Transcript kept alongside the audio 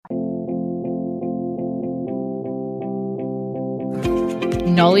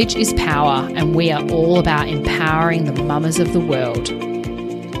knowledge is power, and we are all about empowering the mamas of the world.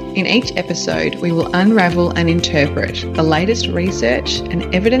 In each episode, we will unravel and interpret the latest research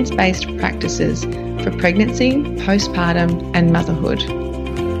and evidence-based practices for pregnancy, postpartum, and motherhood.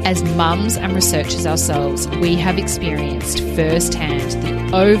 As mums and researchers ourselves, we have experienced firsthand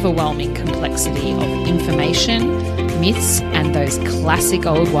the overwhelming complexity of information, myths, and those classic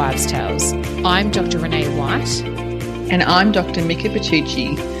old wives' tales. I'm Dr. Renee White. And I'm Dr. Mika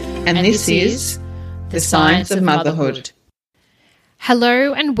Bertucci. And this is The Science of Motherhood.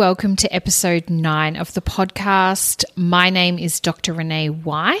 Hello and welcome to episode 9 of the podcast. My name is Dr. Renee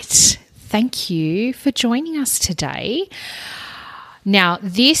White. Thank you for joining us today. Now,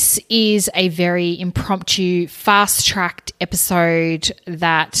 this is a very impromptu, fast-tracked episode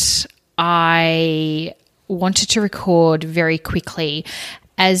that I wanted to record very quickly.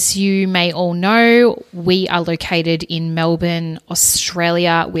 As you may all know, we are located in Melbourne,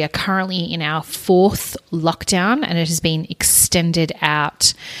 Australia. We are currently in our 4th lockdown, and it has been extended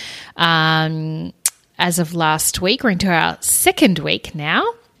out as of last week. We're into our 2nd week now.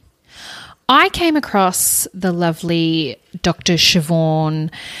 I came across the lovely Dr.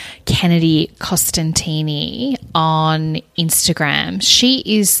 Siobhan Kennedy-Costantini on Instagram. She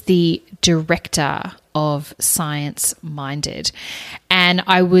is the director of Science Minded, and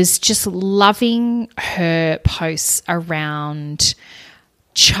I was just loving her posts around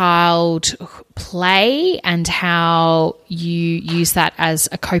child play and how you use that as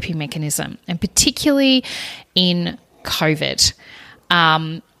a coping mechanism, and particularly in COVID.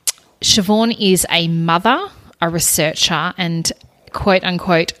 Siobhan is a mother, a researcher, and quote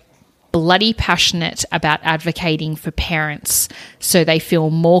unquote bloody passionate about advocating for parents so they feel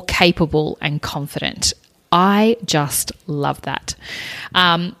more capable and confident. I just love that.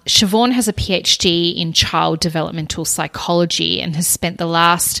 Siobhan has a PhD in child developmental psychology and has spent the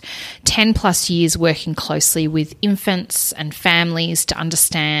last 10 plus years working closely with infants and families to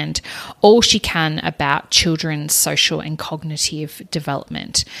understand all she can about children's social and cognitive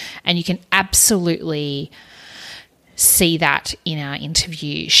development. And you can absolutely see that in our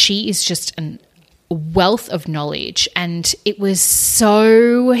interview. She is just a wealth of knowledge, and it was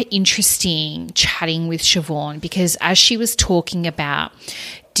so interesting chatting with Siobhan because as she was talking about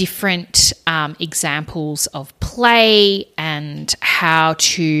different examples of play and how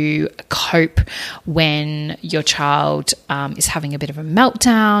to cope when your child is having a bit of a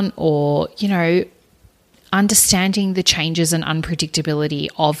meltdown, or, you know, understanding the changes and unpredictability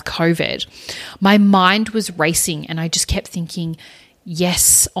of COVID, my mind was racing and I just kept thinking,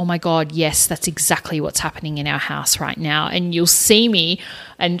 yes, oh my God, yes, that's exactly what's happening in our house right now. And you'll see me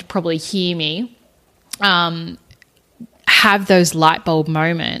and probably hear me have those light bulb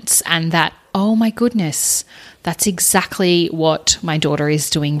moments, and that, oh my goodness, that's exactly what my daughter is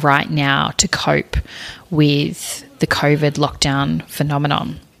doing right now to cope with the COVID lockdown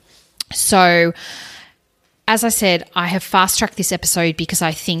phenomenon. So, as I said, I have fast-tracked this episode because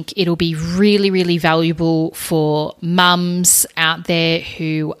I think it'll be really, really valuable for mums out there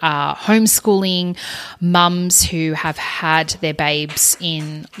who are homeschooling, mums who have had their babes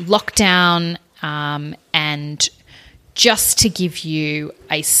in lockdown, and just to give you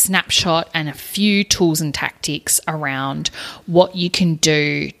a snapshot and a few tools and tactics around what you can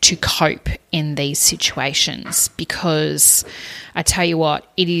do to cope in these situations. Because I tell you what,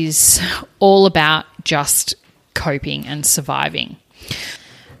 it is all about just coping and surviving.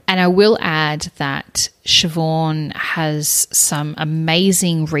 And I will add that Siobhan has some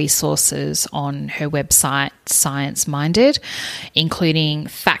amazing resources on her website, Science Minded, including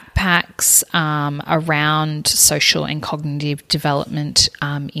fact packs around social and cognitive development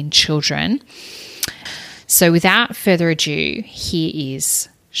in children. So without further ado, here is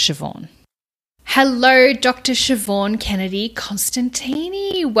Siobhan. Hello, Dr. Siobhan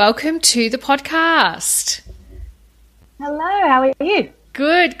Kennedy-Costantini. Welcome to the podcast. Hello, how are you?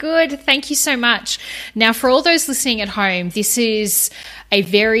 Good. Thank you so much. Now, for all those listening at home, this is a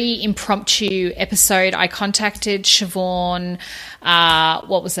very impromptu episode. I contacted Siobhan,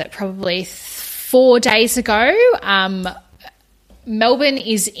 probably 4 days ago. Melbourne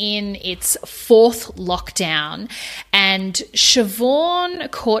is in its 4th lockdown, and Siobhan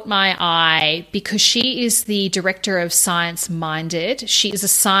caught my eye because she is the director of Science Minded. She is a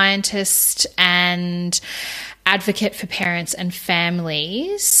scientist and advocate for parents and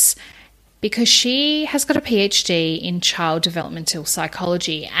families because she has got a PhD in child developmental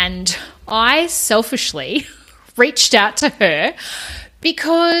psychology. And I selfishly reached out to her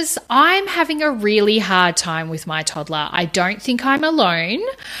because I'm having a really hard time with my toddler. I don't think I'm alone.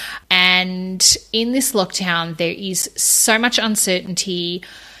 And in this lockdown, there is so much uncertainty.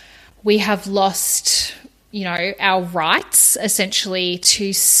 We have lost, our rights essentially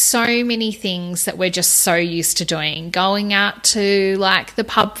to so many things that we're just so used to doing. Going out to like the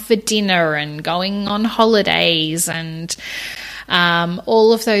pub for dinner and going on holidays and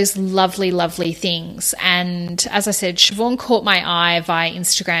all of those lovely, lovely things. And as I said, Siobhan caught my eye via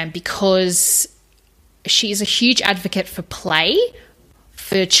Instagram because she is a huge advocate for play,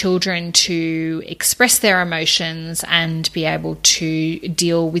 for children to express their emotions and be able to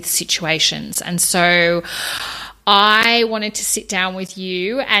deal with situations. And so I wanted to sit down with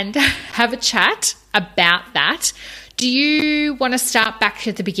you and have a chat about that. Do you want to start back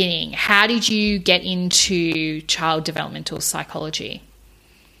at the beginning? How did you get into child developmental psychology?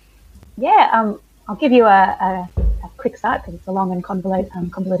 Yeah, I'll give you a quick start because it's a long and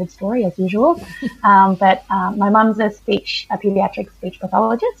convoluted story as usual. But my mum's a pediatric speech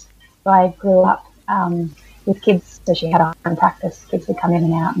pathologist. So I grew up with kids, so she had her own practice. Kids would come in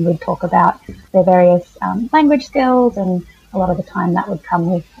and out and we'd talk about their various language skills, and a lot of the time that would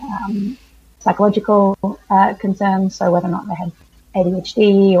come with psychological concerns, so whether or not they had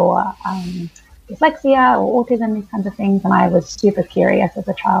ADHD or dyslexia or autism, these kinds of things. And I was super curious as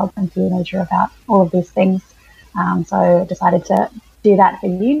a child and teenager about all of these things. So I decided to do that for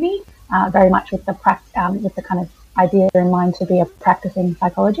uni, very much with the kind of idea in mind to be a practicing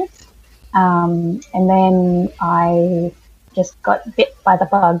psychologist. And then I just got bit by the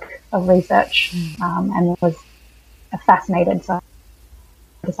bug of research and was fascinated. So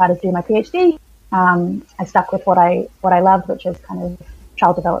I decided to do my PhD. I stuck with what I loved, which is kind of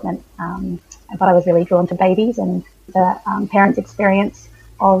child development. But I was really drawn to babies and the parents' experience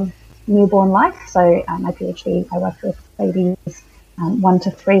of newborn life. So my PhD, I worked with babies 1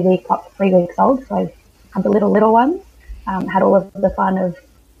 to 3 weeks old. So I had the little ones, had all of the fun of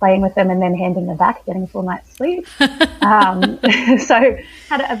playing with them and then handing them back, getting a full night's sleep. So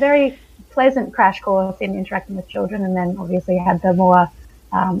had a very pleasant crash course in interacting with children, and then obviously had the more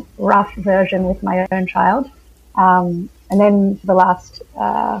rough version with my own child. And then for the last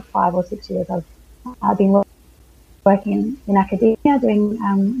 5 or 6 years, I've been working in academia,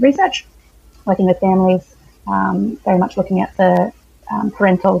 doing research, working with families, very much looking at the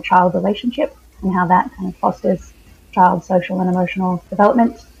parental-child relationship and how that kind of fosters child social and emotional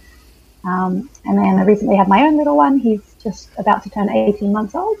development. And then I recently had my own little one. He's just about to turn 18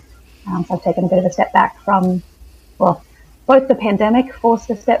 months old. So I've taken a bit of a step back from, both the pandemic forced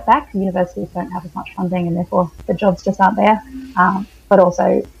a step back. Universities don't have as much funding and therefore the jobs just aren't there. But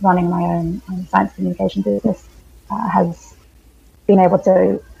also running my own science communication business has been able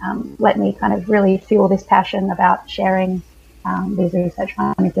to let me kind of really fuel this passion about sharing these research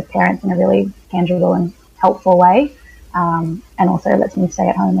findings with parents in a really tangible and helpful way. And also lets me stay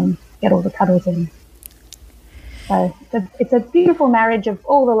at home and get all the cuddles in. So it's a beautiful marriage of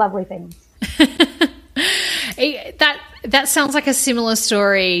all the lovely things. That sounds like a similar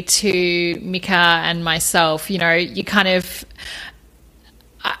story to Mika and myself. You kind of,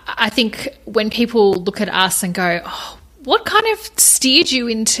 I think when people look at us and go, oh, what kind of steered you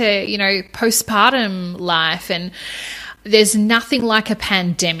into, postpartum life? And there's nothing like a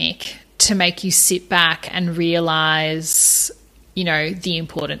pandemic to make you sit back and realize, the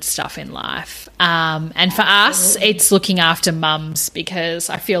important stuff in life. And for us, it's looking after mums, because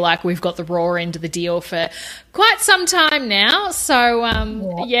I feel like we've got the raw end of the deal for quite some time now. So,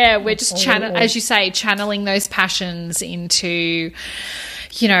 we're just, as you say, channeling those passions into,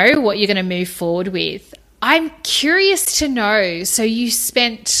 what you're going to move forward with. I'm curious to know, so you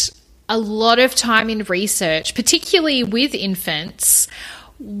spent a lot of time in research, particularly with infants.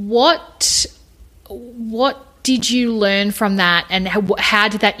 What did you learn from that, and how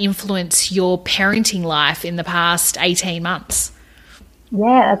did that influence your parenting life in the past 18 months?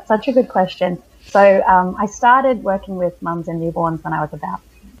 Yeah, that's such a good question. So I started working with mums and newborns when I was about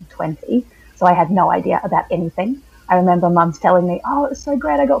 20, so I had no idea about anything. I remember mums telling me, oh, it was so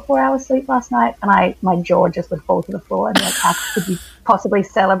great, I got 4 hours sleep last night, and my jaw just would fall to the floor and be like, how could you possibly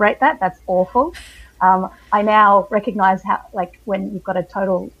celebrate that? That's awful. I now recognize how, when you've got a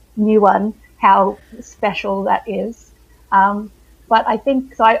total new one, how special that is. But I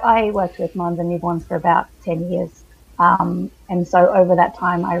think, so I worked with mums and newborns for about 10 years. And so over that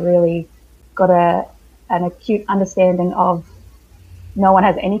time, I really got an acute understanding of no one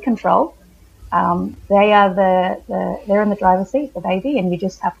has any control. They are they're in the driver's seat, the baby, and you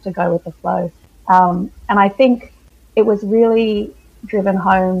just have to go with the flow. And I think it was really driven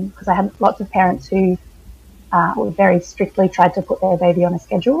home because I had lots of parents who were very strictly tried to put their baby on a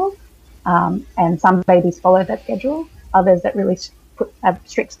schedule. And some babies followed that schedule, others that really put a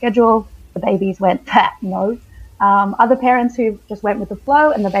strict schedule. The babies went, no. Other parents who just went with the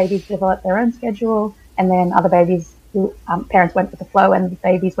flow and the babies developed their own schedule. And then other babies who parents went with the flow and the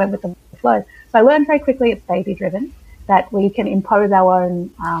babies went with the flow. So I learned very quickly it's baby driven, that we can impose our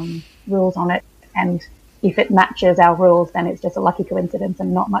own rules on it. And if it matches our rules, then it's just a lucky coincidence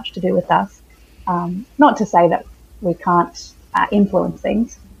and not much to do with us. Not to say that we can't influence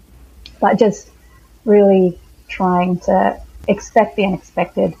things, but just really trying to expect the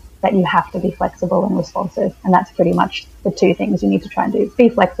unexpected, that you have to be flexible and responsive. And that's pretty much the two things you need to try and do. Be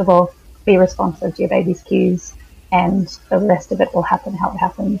flexible, be responsive to your baby's cues, and the rest of it will happen how it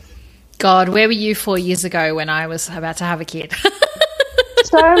happens. God, where were you 4 years ago when I was about to have a kid?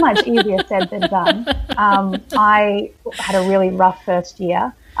 So much easier said than done. I had a really rough first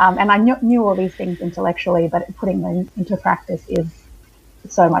year, and I knew all these things intellectually, but putting them into practice is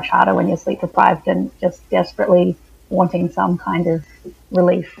so much harder when you're sleep deprived and just desperately wanting some kind of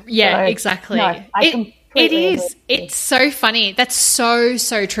relief. Yeah, so, exactly. No, it is. It's so funny. That's so,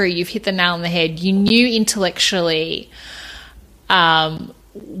 so true. You've hit the nail on the head. You knew intellectually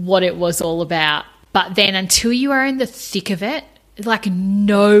what it was all about, but then until you are in the thick of it, like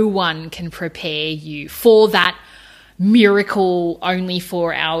no one can prepare you for that miracle only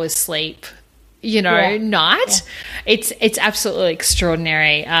 4 hours sleep, night. Yeah. It's absolutely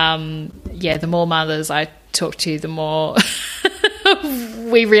extraordinary. The more mothers I talk to, the more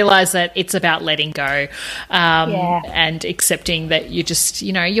we realize that it's about letting go and accepting that you just,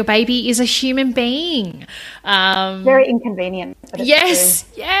 your baby is a human being. Very inconvenient. But yes.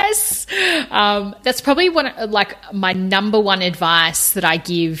 That's probably my number one advice that I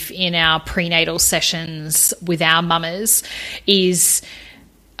give in our prenatal sessions with our mamas is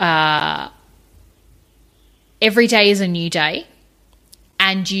every day is a new day,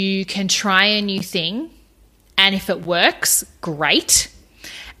 and you can try a new thing. And if it works, great.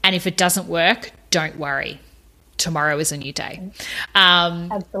 And if it doesn't work, don't worry. Tomorrow is a new day.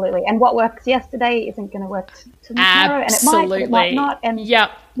 Absolutely. And what works yesterday isn't going to work tomorrow. Absolutely. And it might not. And you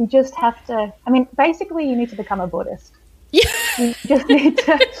just have to, basically you need to become a Buddhist. Yeah. You just need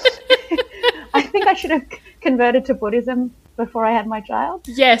to, I think I should have converted to Buddhism before I had my child.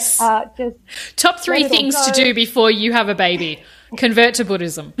 Yes. Just top 3 things to do before you have a baby. Convert to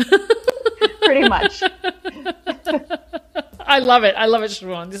Buddhism. Pretty much. I love it,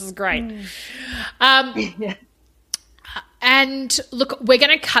 Siobhan. This is great. Yeah. And look, we're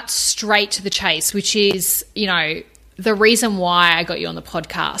going to cut straight to the chase, which is, the reason why I got you on the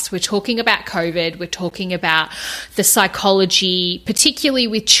podcast. We're talking about COVID. We're talking about the psychology, particularly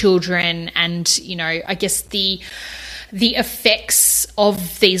with children, and, I guess the effects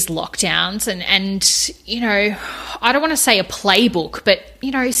of these lockdowns and I don't want to say a playbook, but,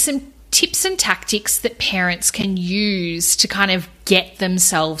 some tips and tactics that parents can use to kind of get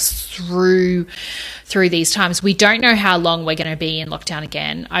themselves through these times. We don't know how long we're going to be in lockdown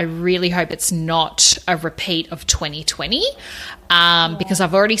again. I really hope it's not a repeat of 2020 because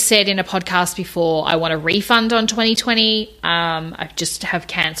I've already said in a podcast before I want a refund on 2020. I just have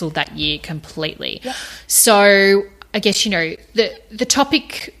cancelled that year completely. Yep. So I guess, the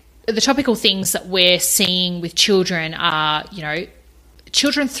topical things that we're seeing with children are,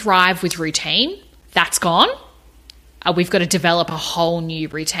 children thrive with routine. That's gone. We've got to develop a whole new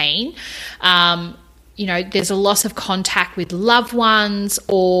routine. There's a loss of contact with loved ones,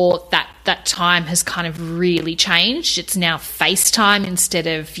 or that time has kind of really changed. It's now FaceTime instead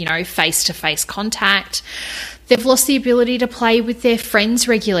of, face-to-face contact. They've lost the ability to play with their friends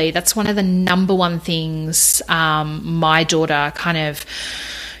regularly. That's one of the number one things my daughter kind of,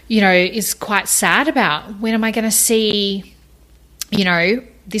 is quite sad about. When am I going to see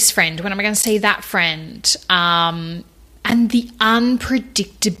this friend? When am I going to see that friend? And the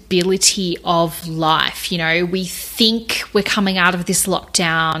unpredictability of life. We think we're coming out of this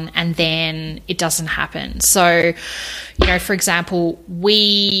lockdown and then it doesn't happen. So, for example,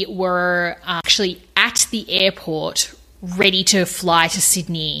 we were actually at the airport ready to fly to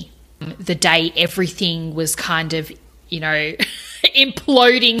Sydney the day everything was kind of,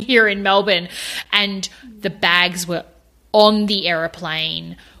 imploding here in Melbourne, and the bags were on the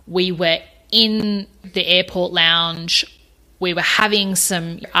aeroplane. We were in the airport lounge. We were having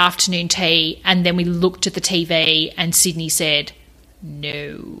some afternoon tea, and then we looked at the TV and Sydney said,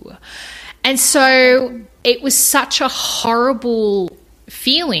 no. And so it was such a horrible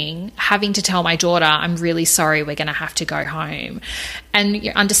feeling having to tell my daughter, I'm really sorry, we're going to have to go home. And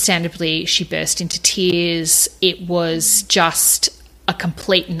understandably, she burst into tears. It was just a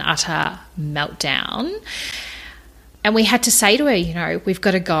complete and utter meltdown. And we had to say to her, we've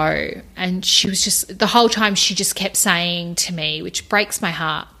got to go. And she was just, the whole time she just kept saying to me, which breaks my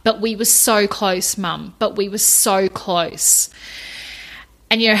heart, but we were so close, Mum, but we were so close.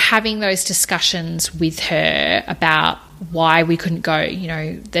 And, having those discussions with her about why we couldn't go,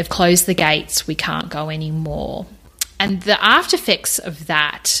 they've closed the gates, we can't go anymore. And the after effects of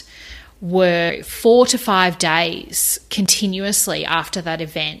that were 4 to 5 days continuously after that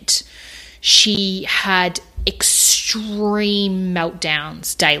event. She had extreme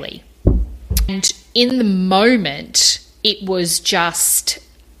meltdowns daily. And in the moment, it was just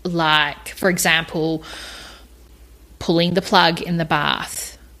like, for example, pulling the plug in the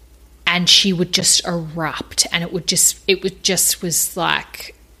bath, and she would just erupt, and it was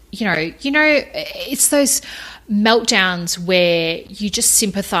like, it's those meltdowns where you just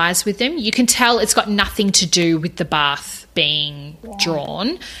sympathize with them. You can tell it's got nothing to do with the bath being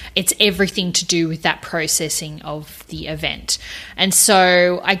drawn. It's everything to do with that processing of the event. And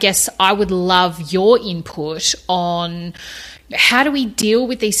so I guess I would love your input on how do we deal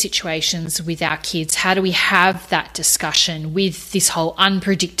with these situations with our kids? How do we have that discussion with this whole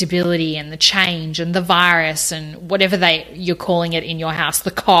unpredictability and the change and the virus and whatever you're calling it in your house,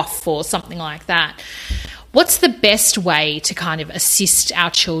 the cough or something like that? What's the best way to kind of assist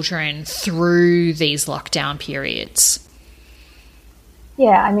our children through these lockdown periods?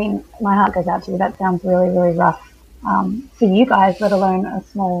 Yeah, I mean, my heart goes out to you. That sounds really, really rough for you guys, let alone a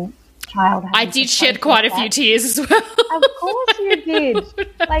small child. I did shed quite a few tears as well. Of course you did.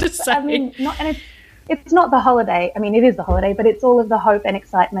 I mean, it's not the holiday. I mean, it is the holiday, but it's all of the hope and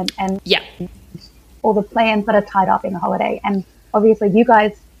excitement and all the plans that are tied up in the holiday. And obviously you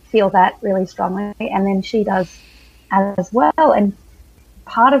guys feel that really strongly, and then she does as well. And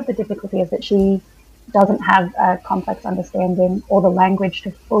part of the difficulty is that she doesn't have a complex understanding or the language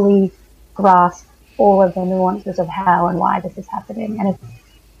to fully grasp all of the nuances of how and why this is happening. And it's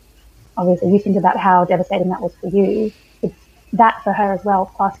obviously, you think about how devastating that was for you. It's that for her as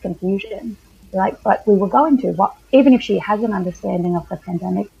well, plus confusion. But we were going to, even if she has an understanding of the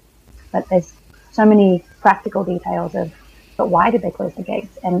pandemic, but there's so many practical details of, but why did they close the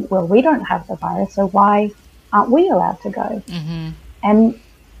gates? And, well, we don't have the virus, so why aren't we allowed to go? Mm-hmm. And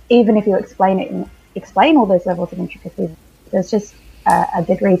even if you explain it and explain all those levels of intricacies, there's just a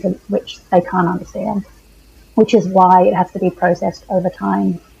degree to which they can't understand, which is why it has to be processed over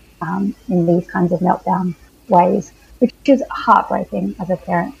time in these kinds of meltdown ways, which is heartbreaking as a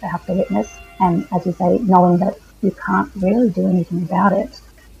parent to have to witness. And as you say, knowing that you can't really do anything about it.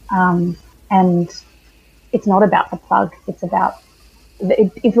 And it's not about the plug. It's about,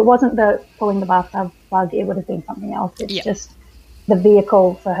 if it wasn't the pulling the bathtub plug, it would have been something else. It's just the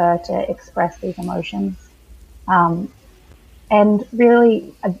vehicle for her to express these emotions. And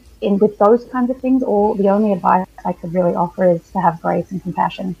really, with those kinds of things, the only advice I could really offer is to have grace and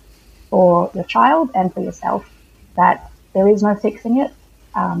compassion for your child and for yourself, that there is no fixing it.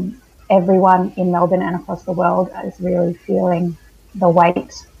 Everyone in Melbourne and across the world is really feeling the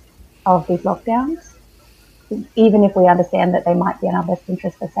weight of these lockdowns. Even if we understand that they might be in our best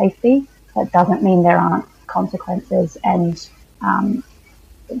interest for safety, that doesn't mean there aren't consequences and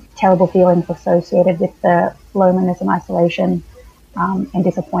terrible feelings associated with the loneliness and isolation and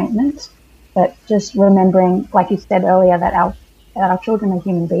disappointment. But just remembering, like you said earlier, that our children are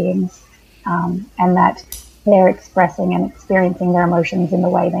human beings, and that they're expressing and experiencing their emotions in the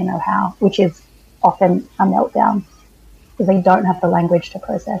way they know how, which is often a meltdown, because they don't have the language to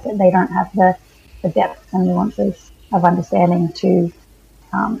process it. They don't have the depth and nuances of understanding to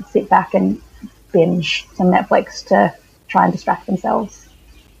sit back and binge some Netflix to try and distract themselves.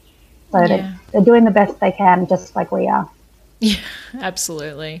 So they're doing the best they can, just like we are. Yeah,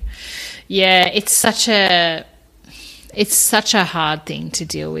 absolutely. Yeah, it's such a hard thing to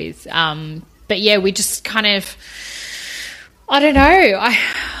deal with. But yeah, we just kind of, I don't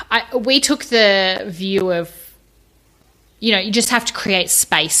know. We took the view of, you just have to create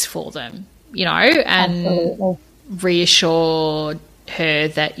space for them, and Absolutely. reassure her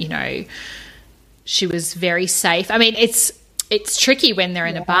that, she was very safe. I mean, it's tricky when they're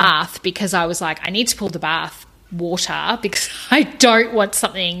in a bath, because I was like, I need to pull the bath water because I don't want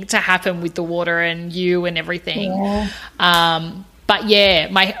something to happen with the water and you and everything. Yeah. But yeah,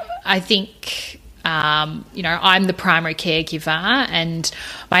 I think, I'm the primary caregiver, and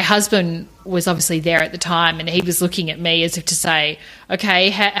my husband was obviously there at the time, and he was looking at me as if to say,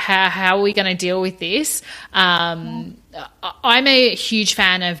 okay, how are we going to deal with this? I'm a huge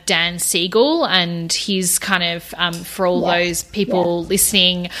fan of Dan Siegel, and he's kind of, for all those people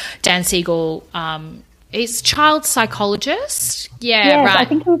listening, Dan Siegel He's child psychologist. Yeah, yes, right. I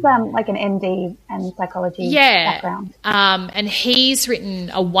think he's like an MD and psychology background. And he's written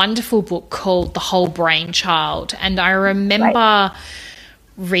a wonderful book called The Whole Brain Child. And I remember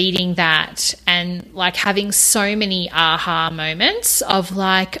reading that and like having so many aha moments of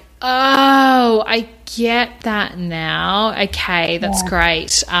like, oh, I get that now. Okay, that's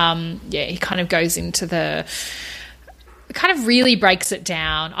great. He kind of goes into kind of really breaks it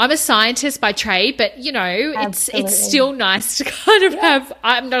down. I'm a scientist by trade, but, you know, it's still nice to kind of have –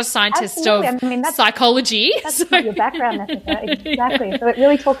 I'm not a scientist of psychology. That's not your background necessarily. Exactly. So it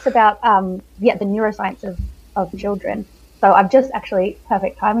really talks about, the neuroscience of children. So I've just actually –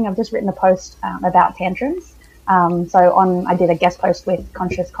 perfect timing. I've just written a post about tantrums. I did a guest post with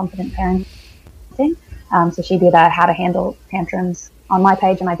Conscious Confident Parenting. So she did a how to handle tantrums on my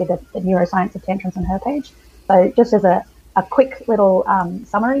page, and I did the neuroscience of tantrums on her page. So just as a quick little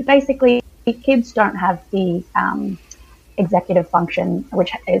summary, basically kids don't have the executive function,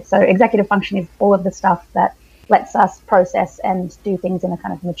 executive function is all of the stuff that lets us process and do things in a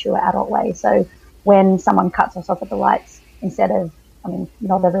kind of mature adult way. So when someone cuts us off at the lights, instead of,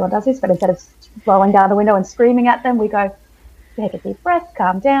 not everyone does this, but instead of rolling down the window and screaming at them, we go, take a deep breath,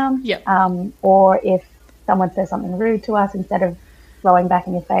 calm down. Yep. Or if someone says something rude to us, instead of blowing back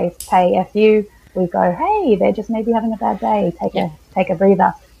in your face, hey, F you, we go, hey, they're just maybe having a bad day. Take a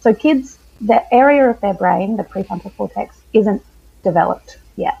breather. So kids, the area of their brain, the prefrontal cortex, isn't developed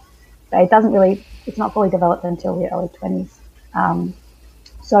yet. It's not fully developed until the early 20s.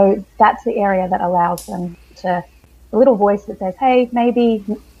 So that's the area that allows them to, the little voice that says, hey, maybe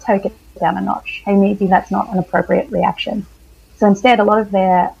take it down a notch. Hey, maybe that's not an appropriate reaction. So instead, a lot of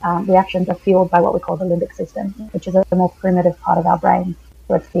their reactions are fueled by what we call the limbic system, which is a more primitive part of our brain.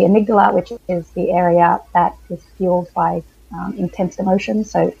 So it's the amygdala, which is the area that is fueled by intense emotions,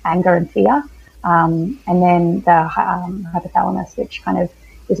 so anger and fear. And then the hypothalamus, which kind of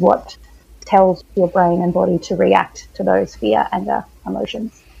is what tells your brain and body to react to those fear, anger,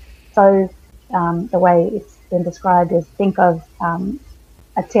 emotions. So the way it's been described is think of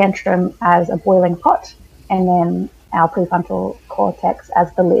a tantrum as a boiling pot, and then our prefrontal cortex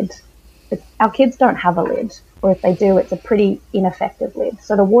as the lid. Our kids don't have a lid, or if they do, it's a pretty ineffective lid.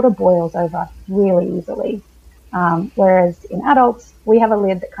 So the water boils over really easily. Whereas in adults, we have a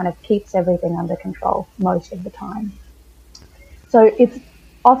lid that kind of keeps everything under control most of the time. So it's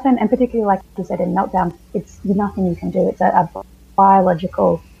often, and particularly like you said in meltdown, it's nothing you can do. It's a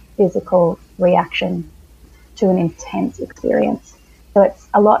biological, physical reaction to an intense experience. So it's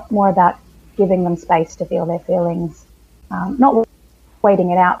a lot more about giving them space to feel their feelings, not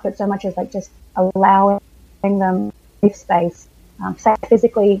waiting it out, but so much as like just allowing them safe space, safe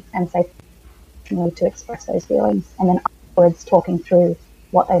physically and safe to express those feelings, and then afterwards talking through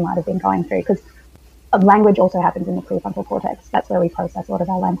what they might have been going through. Because language also happens in the prefrontal cortex. That's where we process a lot of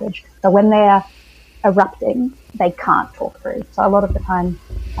our language. So when they're erupting, they can't talk through. So a lot of the time,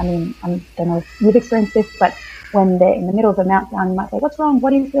 I don't know if you've experienced this, but when they're in the middle of a meltdown, you might say, what's wrong?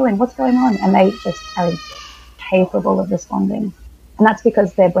 What are you feeling? What's going on? And they just are incapable of responding. And that's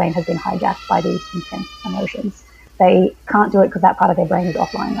because their brain has been hijacked by these intense emotions. They can't do it because that part of their brain is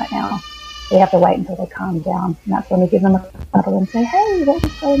offline right now. They have to wait until they calm down. And that's when we give them a cuddle and say, hey, what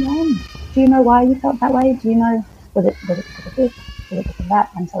was going on? Do you know why you felt that way? Do you know, was it because of this? Was it because of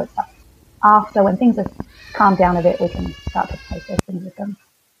that? And so it's after, when things have calmed down a bit, we can start to process things with them.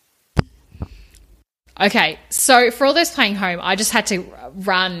 Okay, so for all those playing home, I just had to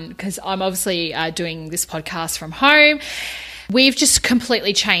run because I'm obviously doing this podcast from home. We've just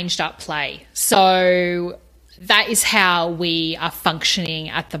completely changed up play. So that is how we are functioning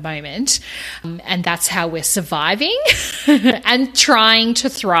at the moment, and that's how we're surviving and trying to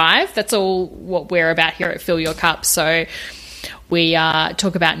thrive. That's all what we're about here at Fill Your Cup. So we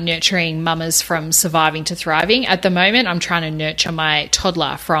talk about nurturing mamas from surviving to thriving. At the moment, I'm trying to nurture my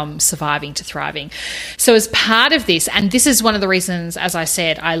toddler from surviving to thriving. So as part of this, and this is one of the reasons, as I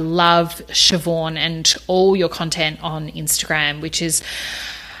said, I love Siobhan and all your content on Instagram, which is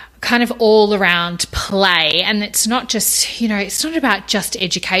kind of all around play. And it's not just, it's not about just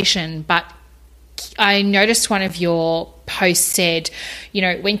education, but I noticed one of your posts said,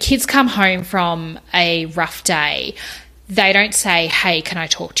 when kids come home from a rough day, they don't say, hey, can I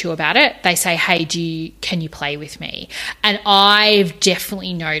talk to you about it? They say, hey, can you play with me? And I've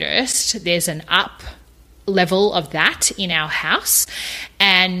definitely noticed there's an up level of that in our house.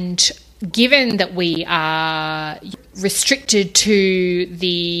 And given that we are restricted to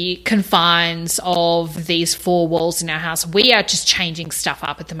the confines of these four walls in our house, we are just changing stuff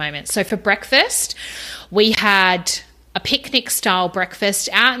up at the moment. So for breakfast, we had a picnic-style breakfast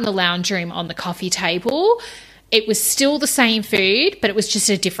out in the lounge room on the coffee table. It was still the same food, but it was just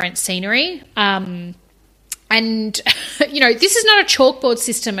a different scenery. And, this is not a chalkboard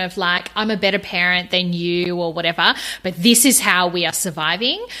system of like, I'm a better parent than you or whatever, but this is how we are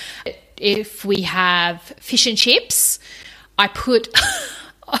surviving. If we have fish and chips, I put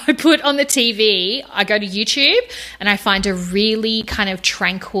on the TV, I go to YouTube and I find a really kind of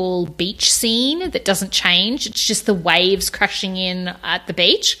tranquil beach scene that doesn't change. It's just the waves crashing in at the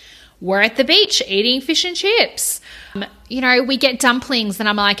beach. We're at the beach eating fish and chips. We get dumplings and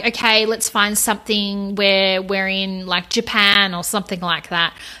I'm like, okay, let's find something where we're in like Japan or something like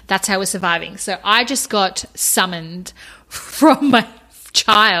that. That's how we're surviving. So I just got summoned from my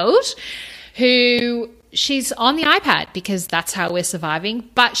child who she's on the iPad because that's how we're surviving.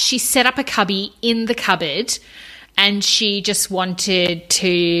 But she set up a cubby in the cupboard and she just wanted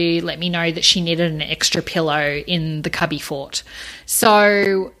to let me know that she needed an extra pillow in the cubby fort.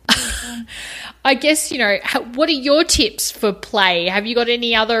 So I guess, what are your tips for play? Have you got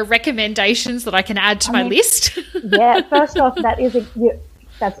any other recommendations that I can add to my list? Yeah, first off,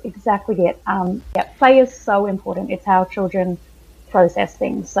 that's exactly it. Play is so important. It's how children process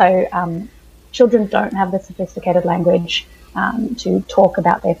things. So children don't have the sophisticated language to talk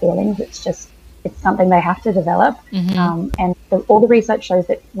about their feelings. It's something they have to develop. Mm-hmm. And all the research shows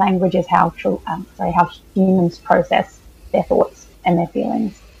that language is how humans process their thoughts and their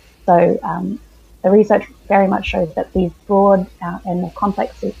feelings. So the research very much shows that these broad and more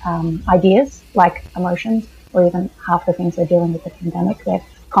complex ideas, like emotions, or even half the things we're dealing with the pandemic, they're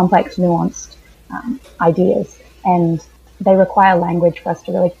complex, nuanced ideas, and they require language for us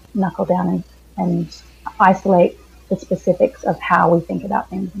to really knuckle down and isolate the specifics of how we think about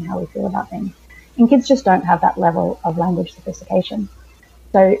things and how we feel about things. And kids just don't have that level of language sophistication.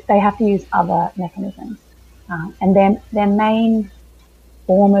 So they have to use other mechanisms. And then their main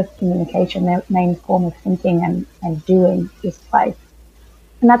form of communication, their main form of thinking and doing is play.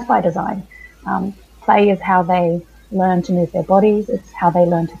 And that's by design. Play is how they learn to move their bodies. It's how they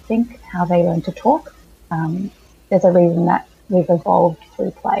learn to think, how they learn to talk. There's a reason that we've evolved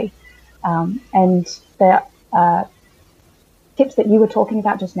through play. And the tips that you were talking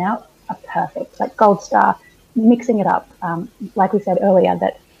about just now are perfect, like gold star, mixing it up. Like we said earlier,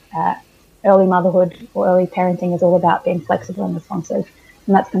 that early motherhood or early parenting is all about being flexible and responsive.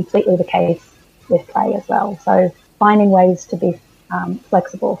 And that's completely the case with play as well. So finding ways to be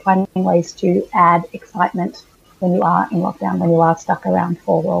flexible, finding ways to add excitement when you are in lockdown, when you are stuck around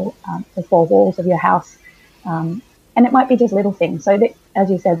the four walls of your house. And it might be just little things. So that, as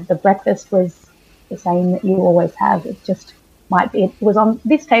you said, the breakfast was the same that you always have. It just might be, it was on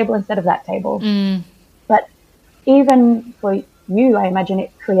this table instead of that table. Mm. But even for you, I imagine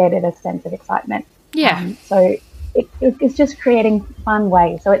it created a sense of excitement. Yeah. So it's just creating fun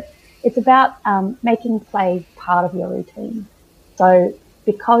ways. So it's about making play part of your routine. So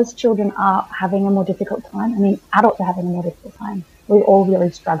because children are having a more difficult time, adults are having a more difficult time. We're all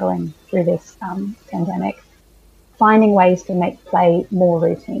really struggling through this pandemic. Finding ways to make play more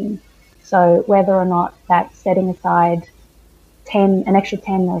routine. So whether or not that's setting aside an extra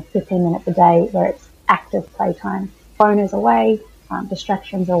 10 or 15 minutes a day where it's active playtime. Phone is away,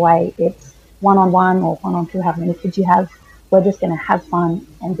 distractions are away. It's one-on-one or one-on-two, however many kids you have. We're just going to have fun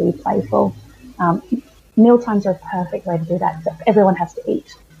and be playful. Meal times are a perfect way to do that. So everyone has to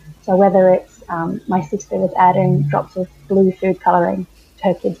eat. So whether it's my sister was adding drops of blue food colouring to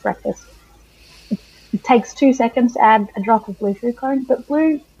her kids' breakfast. It takes 2 seconds to add a drop of blue food coloring, but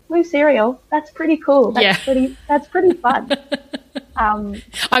blue cereal, that's pretty cool. That's pretty fun.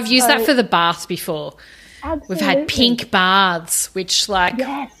 I've used that for the bath before. Absolutely. We've had pink baths, which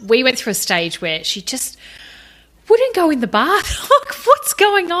we went through a stage where she just wouldn't go in the bath. Look, what's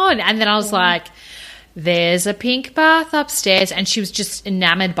going on? And then I was like, there's a pink bath upstairs. And she was just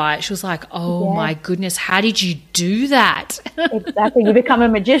enamored by it. She was like, oh my goodness, how did you do that? Exactly. You become a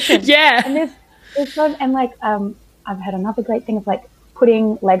magician. Yeah. And there's fun. And I've had another great thing of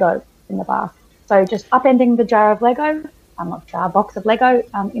putting Lego in the bath. So just upending the jar of Lego, box of Lego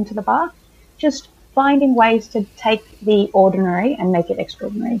into the bath. Just finding ways to take the ordinary and make it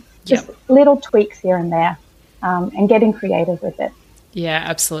extraordinary. Just little tweaks here and there, and getting creative with it. Yeah,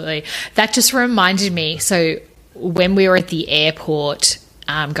 absolutely. That just reminded me. So when we were at the airport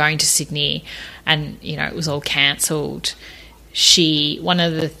going to Sydney and, it was all cancelled, one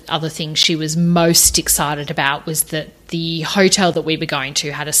of the other things she was most excited about was that the hotel that we were going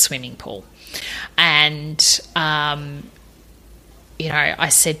to had a swimming pool. And, I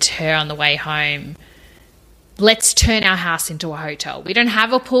said to her on the way home, let's turn our house into a hotel. We don't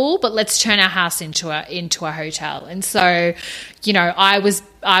have a pool, but let's turn our house into a hotel. And so, you know, I was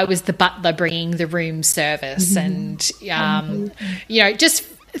the butler bringing the room service, and you know, just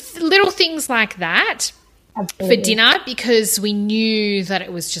little things like that. Absolutely. For dinner, because we knew that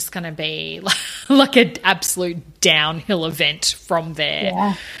it was just going to be like an absolute downhill event from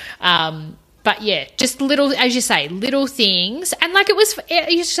there. Yeah. But yeah, just little, as you say, little things, and like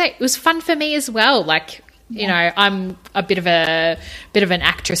it was fun for me as well. Like, you know, I'm a bit of an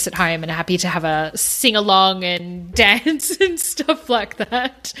actress at home, and happy to have a sing along and dance and stuff like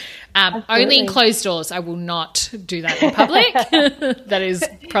that. Only in closed doors. I will not do that in public. That is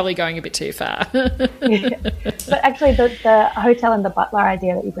probably going a bit too far. But actually, the hotel and the butler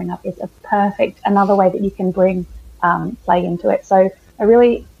idea that you bring up is another way that you can bring play into it. So a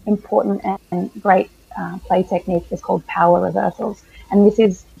really important and great play technique is called power reversals. And this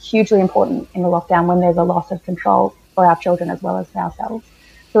is hugely important in the lockdown when there's a loss of control for our children as well as for ourselves.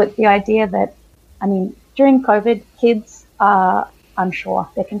 So it's the idea that, I mean, during COVID, kids are unsure.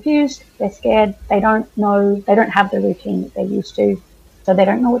 They're confused, they're scared, they don't have the routine that they're used to, so they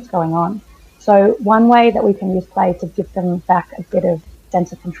don't know what's going on. So one way that we can use play to give them back a bit of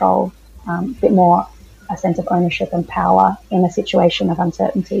sense of control, a bit more a sense of ownership and power in a situation of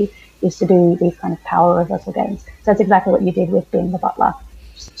uncertainty, is to do these kind of power reversal games. So that's exactly what you did with being the butler.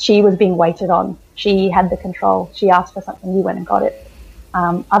 She was being waited on. She had the control. She asked for something, you went and got it.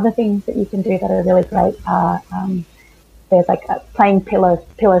 Other things that you can do that are really great are there's like playing pillow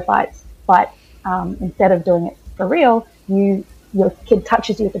fights, but instead of doing it for real, your kid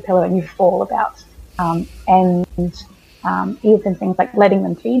touches you with the pillow and you fall about. And even things like letting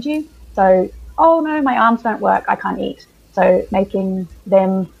them feed you. So, oh no, my arms don't work, I can't eat. So making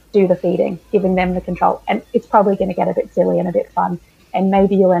them do the feeding, giving them the control. And it's probably going to get a bit silly and a bit fun. And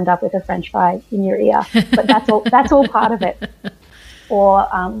maybe you'll end up with a French fry in your ear. But that's all part of it. Or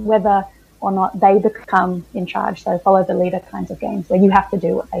whether or not they become in charge. So follow the leader kinds of games where you have to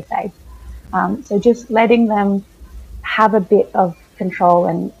do what they say. So just letting them have a bit of control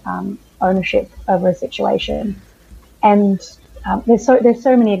and ownership over a situation. And there's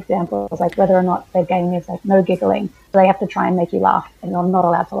so many examples, like whether or not their game is like no giggling, so they have to try and make you laugh and you're not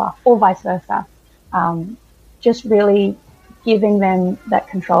allowed to laugh, or vice versa. Just really giving them that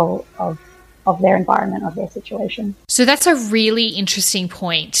control of their environment, of their situation. So that's a really interesting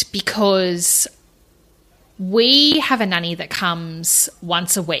point, because we have a nanny that comes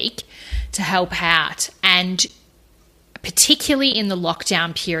once a week to help out, and particularly in the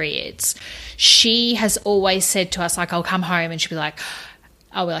lockdown periods, she has always said to us, like, I'll come home and she'll be like,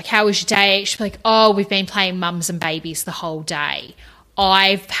 oh, we're like, how was your day? She'll be like, oh, we've been playing mums and babies the whole day.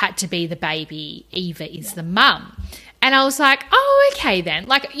 I've had to be the baby. Eva is the mum. And I was like, oh, okay then.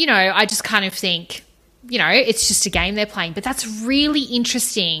 Like, you know, I just kind of think, you know, it's just a game they're playing, but that's really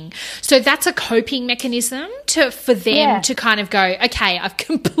interesting. So that's a coping mechanism for them to kind of go, okay, I've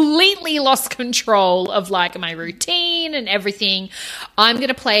completely lost control of like my routine and everything. I'm going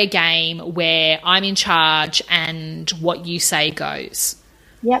to play a game where I'm in charge and what you say goes.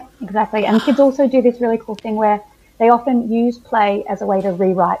 Yep, exactly. And kids also do this really cool thing where they often use play as a way to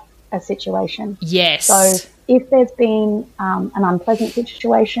rewrite a situation. Yes. So if there's been an unpleasant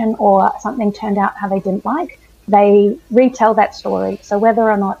situation or something turned out how they didn't like, they retell that story. So whether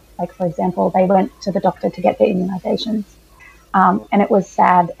or not, like, for example, they went to the doctor to get their immunizations and it was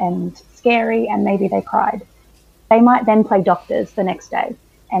sad and scary and maybe they cried, they might then play doctors the next day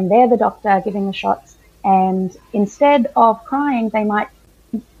and they're the doctor giving the shots, and instead of crying, they might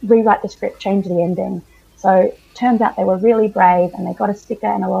rewrite the script, change the ending. So turns out they were really brave and they got a sticker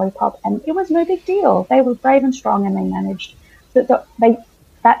and a lollipop and it was no big deal. They were brave and strong and they managed. So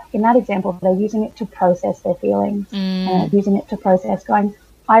in that example, they're using it to process their feelings and using it to process going,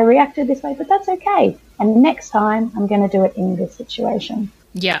 I reacted this way, but that's okay. And next time I'm going to do it in this situation.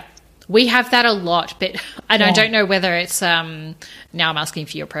 Yeah. We have that a lot, but I don't know whether it's now I'm asking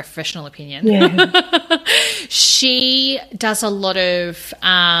for your professional opinion. Yeah. She does a lot of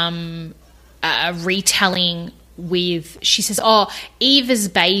retelling with, she says, oh, Eva's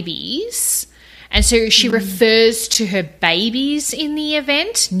babies. And so she refers to her babies in the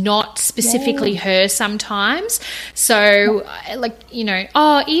event, not specifically her sometimes. So, like, you know,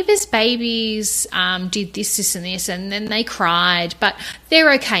 oh, Eva's babies did this, and this, and then they cried, but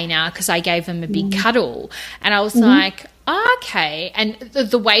they're okay now because I gave them a big cuddle. And I was like, oh, okay. And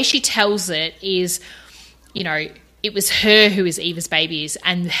the way she tells it is, you know, it was her who is Eva's babies,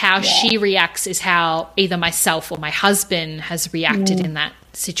 and how she reacts is how either myself or my husband has reacted in that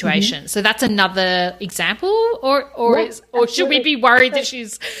situation. So that's another example, or should we be worried that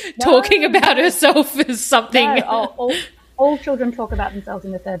she's talking about herself as something? No, all children talk about themselves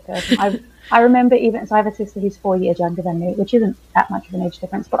in the third person. I remember so I have a sister who's 4 years younger than me, which isn't that much of an age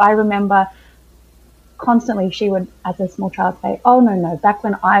difference, but I remember constantly she would, as a small child, say, "Oh, no, back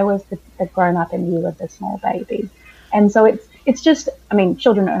when I was the grown-up and you were the small baby." And so it's just, I mean,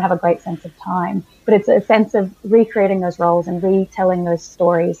 children don't have a great sense of time, but it's a sense of recreating those roles and retelling those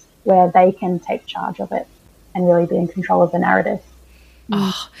stories where they can take charge of it and really be in control of the narrative.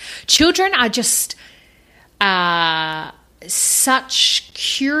 Oh, children are just such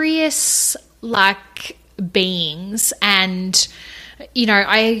curious, like, beings, and, you know,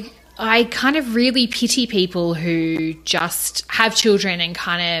 I kind of really pity people who just have children and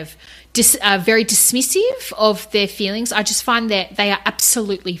kind of are very dismissive of their feelings. I just find that they are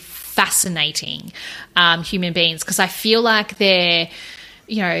absolutely fascinating human beings, because I feel like they're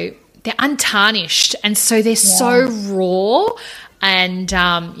untarnished, and so they're so raw. And,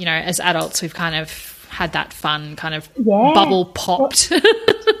 you know, as adults, we've kind of had that fun kind of bubble popped.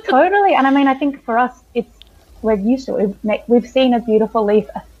 Totally. And I mean, I think for us, we're used to it. We've seen a beautiful leaf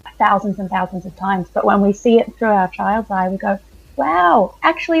thousands and thousands of times, but when we see it through our child's eye, we go, wow,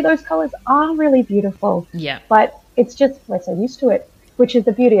 actually those colors are really beautiful. Yeah. But it's just, we're so used to it, which is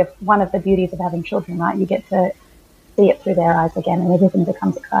one of the beauties of having children, right? You get to see it through their eyes again, and everything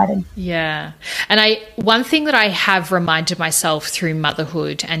becomes exciting. Yeah. And one thing that I have reminded myself through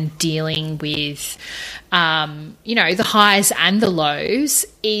motherhood and dealing with, you know, the highs and the lows,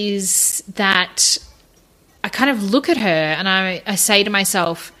 is that I kind of look at her and I say to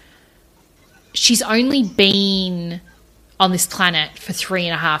myself, she's only been on this planet for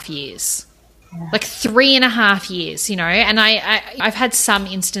 3.5 years. Yeah. Like 3.5 years, you know, and I've had some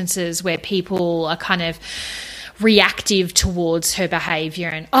instances where people are kind of reactive towards her behavior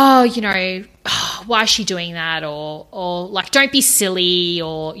and, you know, why is she doing that? Or like, don't be silly,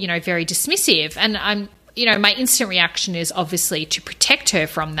 or, you know, very dismissive. And you know, my instant reaction is obviously to protect her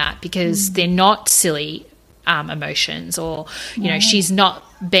from that, because they're not silly emotions, or, you know, she's not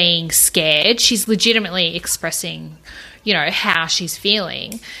being scared. She's legitimately expressing, you know, how she's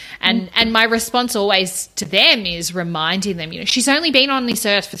feeling. And my response always to them is reminding them, you know, she's only been on this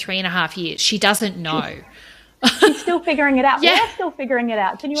earth for 3.5 years. She doesn't know. She's still figuring it out. Yeah. We're still figuring it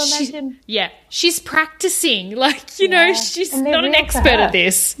out. Can you imagine? She's practicing. Like, you know, she's not an expert at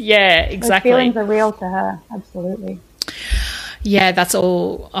this. Yeah, exactly. Those feelings are real to her. Absolutely. Yeah, that's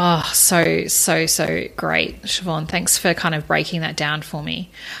all. Oh, so great, Siobhan. Thanks for kind of breaking that down for me.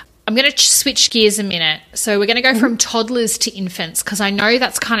 I'm going to switch gears a minute. So we're going to go from toddlers to infants, because I know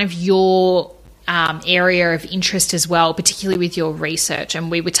that's kind of your area of interest as well, particularly with your research. And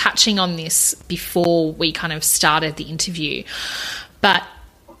we were touching on this before we kind of started the interview. But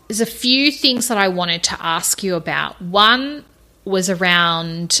there's a few things that I wanted to ask you about. One was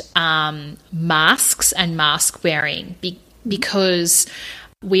around masks and mask wearing, because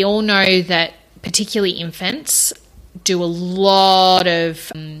we all know that particularly infants do a lot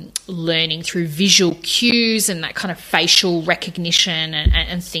of learning through visual cues and that kind of facial recognition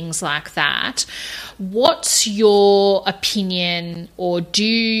and things like that. What's your opinion, or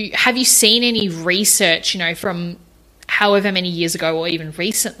have you seen any research, you know, from however many years ago or even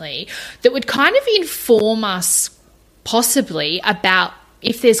recently, that would kind of inform us possibly about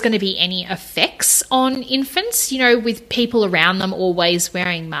if there's going to be any effects on infants, you know, with people around them always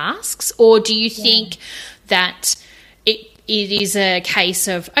wearing masks? Or do you think that it is a case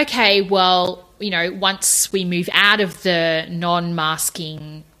of, okay, well, you know, once we move out of the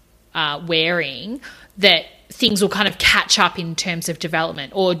non-masking wearing, that things will kind of catch up in terms of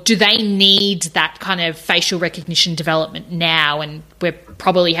development? Or do they need that kind of facial recognition development now, and we're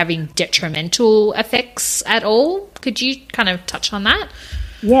probably having detrimental effects at all? Could you kind of touch on that?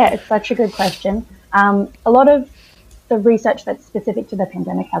 Yeah, it's such a good question. A lot of the research that's specific to the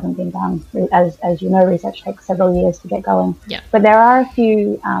pandemic hasn't been done. As you know, research takes several years to get going. Yeah. But there are a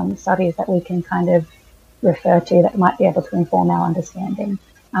few studies that we can kind of refer to that might be able to inform our understanding.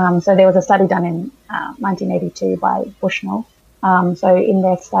 So there was a study done in 1982 by Bushnell. So in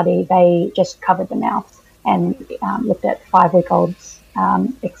their study, they just covered the mouth and looked at 5-week-olds'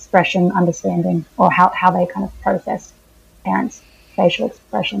 expression understanding, or how they kind of process parents' facial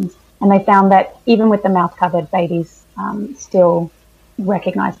expressions. And they found that even with the mouth covered, babies still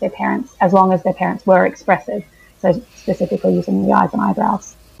recognize their parents, as long as their parents were expressive. So specifically using the eyes and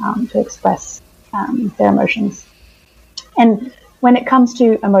eyebrows to express their emotions. And when it comes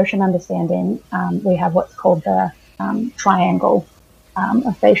to emotion understanding, we have what's called the triangle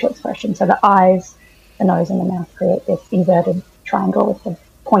of facial expression. So the eyes, the nose, and the mouth create this inverted triangle, with the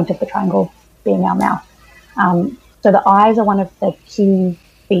point of the triangle being our mouth. So the eyes are one of the key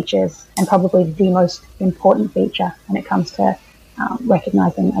features, and probably the most important feature when it comes to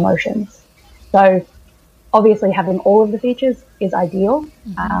recognizing emotions. So obviously having all of the features is ideal.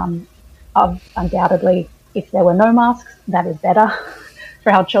 Undoubtedly, if there were no masks, that is better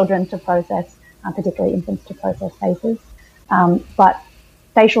for our children to process, particularly infants to process faces. But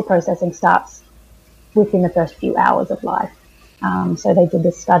facial processing starts within the first few hours of life. So they did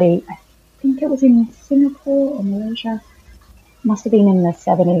this study, I think it was in Singapore or Malaysia, must have been in the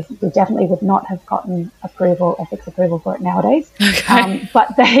 70s. We definitely would not have gotten ethics approval for it nowadays. Okay.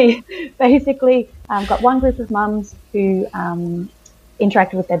 But they basically got one group of mums who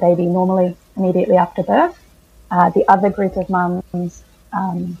interacted with their baby normally immediately after birth. The other group of mums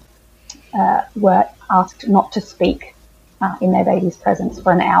were asked not to speak in their baby's presence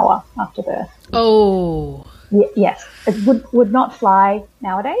for an hour after birth. Oh. Yes. It would not fly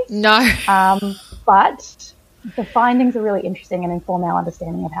nowadays. No. But the findings are really interesting and inform our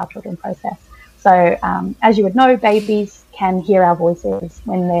understanding of how children process. So as you would know, babies can hear our voices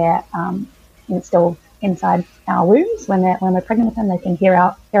when they're still inside our wombs. When we're pregnant with them, they can hear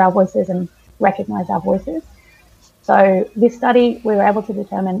our voices and recognize our voices. So this study, we were able to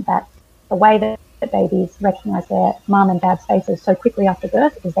determine that the way that babies recognize their mum and dad's faces so quickly after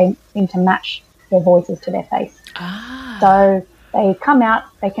birth is they seem to match their voices to their face. So they come out,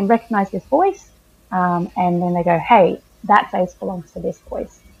 they can recognize this voice, and then they go, hey, that face belongs to this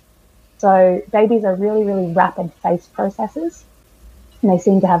voice. So babies are really, really rapid face processors, and they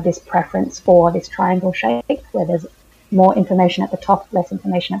seem to have this preference for this triangle shape where there's more information at the top, less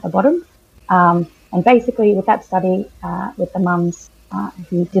information at the bottom. And basically with that study, with the mums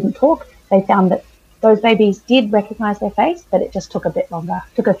who didn't talk, they found that those babies did recognize their face, but it just took a bit longer,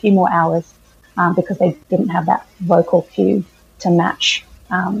 took a few more hours, because they didn't have that vocal cue to match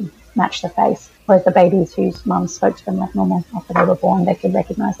the face. Whereas the babies whose mums spoke to them like normal after they were born, they could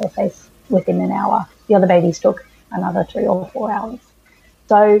recognize their face within an hour. The other babies took another 3 or 4 hours.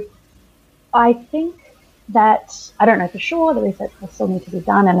 So I think that, I don't know for sure, the research will still need to be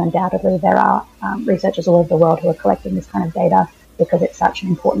done, and undoubtedly there are researchers all over the world who are collecting this kind of data because it's such an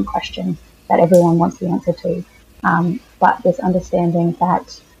important question that everyone wants the answer to. But this understanding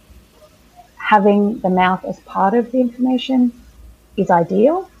that having the mouth as part of the information is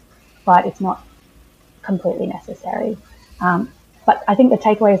ideal, but it's not completely necessary. But I think the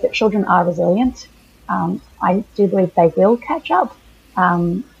takeaway is that children are resilient. I do believe they will catch up.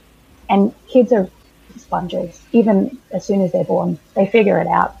 And kids are sponges. Even as soon as they're born, they figure it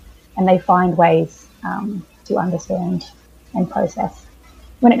out and they find ways to understand and process.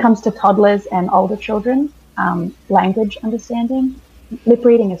 When it comes to toddlers and older children, language understanding, lip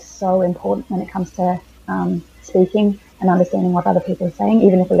reading is so important when it comes to speaking and understanding what other people are saying.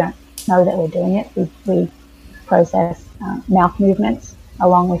 Even if we don't know that we're doing it, we process mouth movements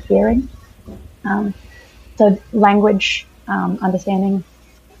along with hearing. So language understanding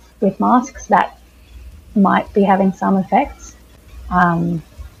with masks, that might be having some effects,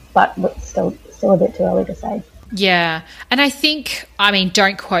 but still a bit too early to say. Yeah. And I think, I mean,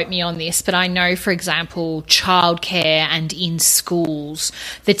 don't quote me on this, but I know, for example, childcare and in schools,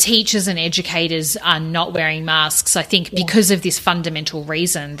 the teachers and educators are not wearing masks, I think, because of this fundamental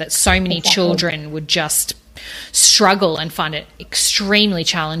reason that so many children would just struggle and find it extremely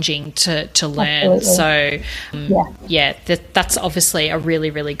challenging to learn. Absolutely. So, that's obviously a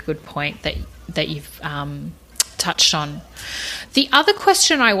really, really good point that you've touched on. The other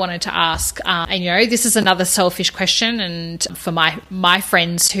question I wanted to ask, and this is another selfish question, and for my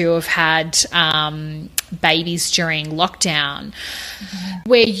friends who have had babies during lockdown,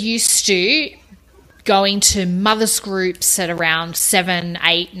 we're used to going to mothers groups at around 7,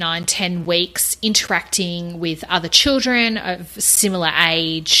 8, 9, 10 weeks, interacting with other children of similar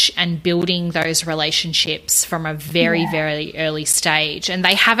age and building those relationships from a very, very early stage. And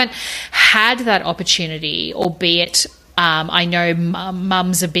they haven't had that opportunity, albeit I know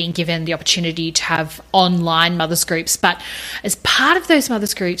mums are being given the opportunity to have online mothers groups, but as part of those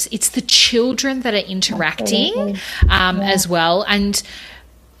mothers groups, it's the children that are interacting as well. And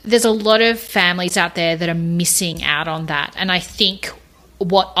there's a lot of families out there that are missing out on that. And I think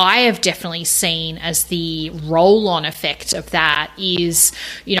what I have definitely seen as the roll-on effect of that is,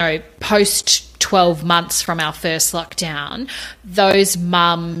 post 12 months from our first lockdown, those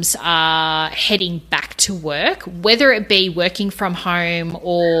mums are heading back to work, whether it be working from home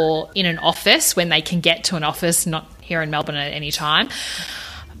or in an office when they can get to an office, not here in Melbourne at any time.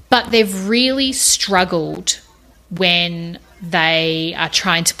 But they've really struggled when they are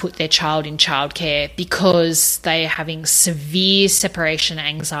trying to put their child in childcare because they are having severe separation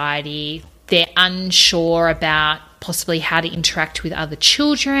anxiety. They're unsure about possibly how to interact with other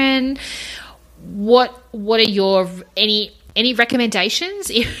children. What are your any recommendations,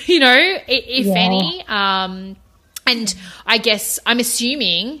 if any? And I guess I'm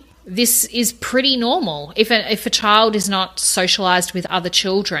assuming this is pretty normal. If a child is not socialised with other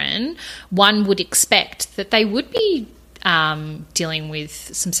children, one would expect that they would be dealing with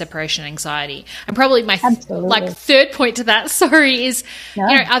some separation anxiety. And probably my third point to that, is,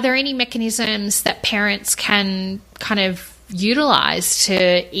 are there any mechanisms that parents can kind of utilise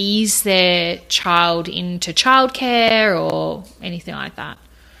to ease their child into childcare or anything like that?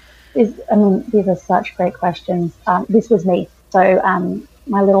 These are such great questions. This was me. So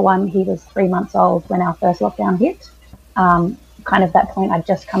my little one, he was 3 months old when our first lockdown hit. Kind of that point, I'd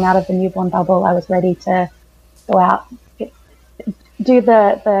just come out of the newborn bubble. I was ready to go out, do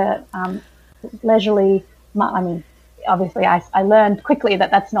the leisurely. Obviously, I learned quickly that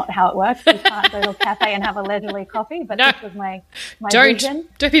that's not how it works. You can't go to a cafe and have a leisurely coffee, but this was my vision.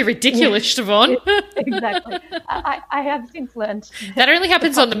 Don't be ridiculous, Siobhan. Exactly. I have since learned. That only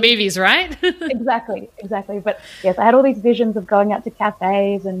happens on the movies, right? Exactly. But yes, I had all these visions of going out to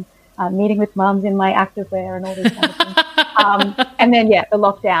cafes and meeting with mums in my activewear and all these kind of things. And then, the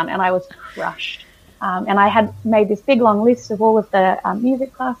lockdown, and I was crushed. And I had made this big long list of all of the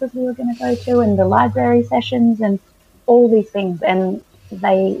music classes we were going to go to and the library sessions and all these things, and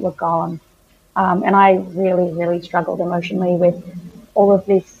they were gone. And I really, really struggled emotionally with all of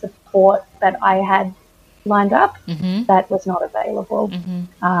this support that I had lined up that was not available.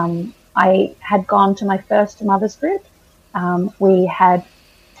 I had gone to my first mother's group. We had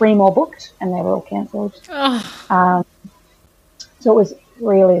 3 more booked and they were all cancelled. So it was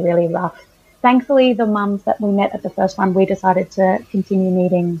really, really rough. Thankfully, the mums that we met at the first one, we decided to continue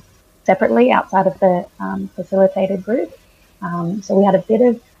meeting separately outside of the facilitated group. So we had a bit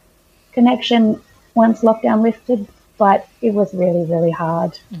of connection once lockdown lifted, but it was really, really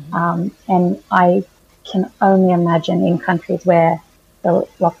hard. And I can only imagine in countries where the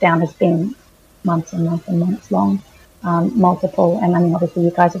lockdown has been months and months and months long, multiple. And obviously you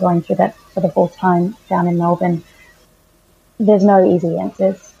guys are going through that for the 4th time down in Melbourne. There's no easy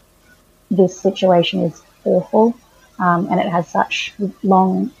answers. This situation is awful, and it has such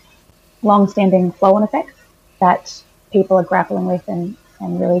long-standing flow-on effects that people are grappling with and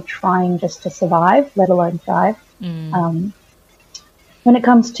really trying just to survive, let alone thrive. When it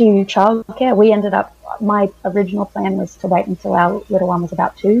comes to childcare, we ended up, my original plan was to wait until our little one was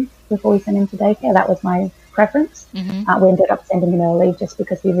about 2 before we sent him to daycare. That was my preference. We ended up sending him early just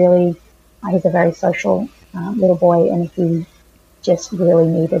because he's a very social little boy, and he just really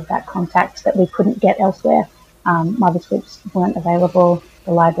needed that contact that we couldn't get elsewhere. Mother's groups weren't available,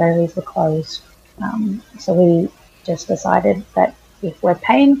 the libraries were closed. So we just decided that if we're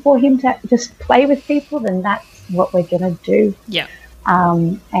paying for him to just play with people, then that's what we're going to do. Yeah.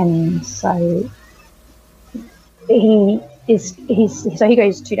 And so he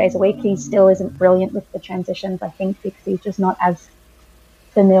goes 2 days a week. He still isn't brilliant with the transitions, I think, because he's just not as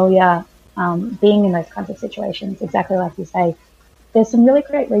familiar being in those kinds of situations. Exactly like you say. There's some really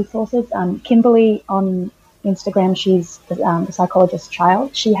great resources. Kimberly on Instagram, she's the psychologist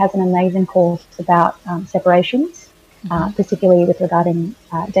child. She has an amazing course about separations, particularly with regarding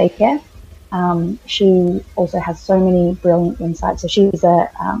daycare. She also has so many brilliant insights. So she's a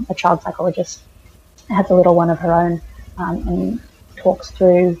child psychologist, has a little one of her own, and talks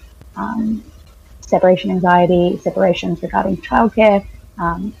through separation anxiety, separations regarding childcare,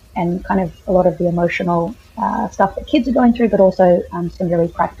 and kind of a lot of the emotional stuff that kids are going through, but also some really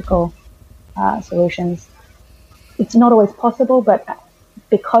practical solutions. It's not always possible, but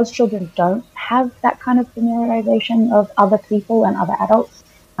because children don't have that kind of familiarization of other people and other adults,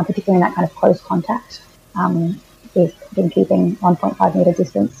 particularly in that kind of close contact, we've been keeping 1.5 meter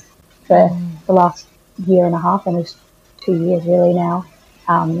distance for the last year and a half, almost 2 years really now.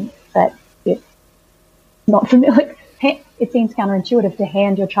 But it's not familiar. It seems counterintuitive to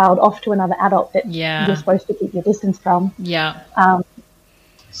hand your child off to another adult that you're supposed to keep your distance from. Yeah.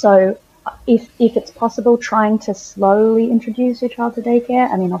 So if it's possible, trying to slowly introduce your child to daycare.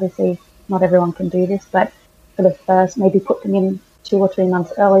 Obviously not everyone can do this, but for the first, maybe put them in 2 or 3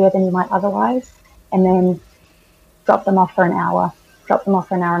 months earlier than you might otherwise, and then drop them off for an hour, drop them off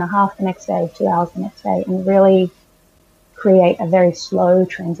for an hour and a half the next day, 2 hours the next day, and really create a very slow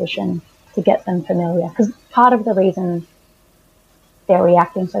transition to get them familiar. Because part of the reason they're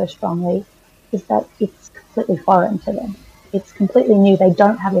reacting so strongly is that it's completely foreign to them. it's completely new. They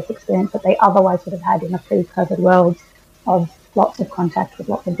don't have this experience that they otherwise would have had in a pre-COVID world of lots of contact with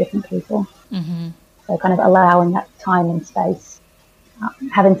lots of different people. Mm-hmm. So kind of allowing that time and space.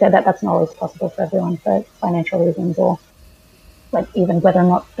 Having said that, that's not always possible for everyone for financial reasons, or like even whether or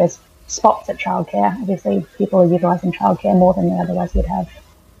not there's spots at childcare. Obviously, people are utilising childcare more than they otherwise would have.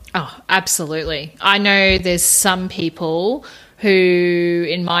 Oh, absolutely. I know there's some people who,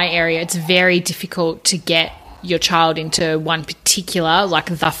 in my area, it's very difficult to get your child into one particular,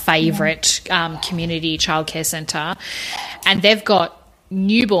 like the favourite community childcare centre, and they've got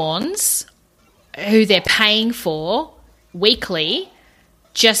newborns who they're paying for weekly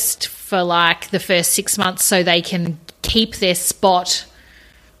just for like the first 6 months so they can keep their spot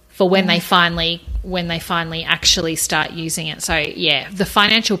for when they finally actually start using it. So yeah, the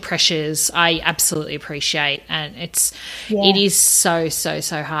financial pressures I absolutely appreciate, and it is so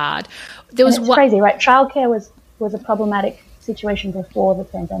hard. It's crazy, right? Childcare was a problematic situation before the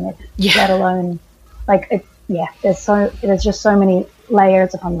pandemic, let alone there's just so many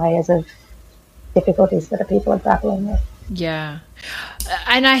layers upon layers of difficulties that people are grappling with. Yeah.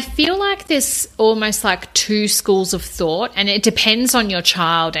 And I feel like there's almost like two schools of thought, and it depends on your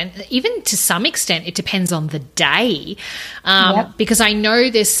child, and even to some extent it depends on the day, because I know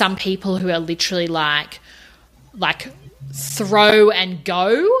there's some people who are literally like throw and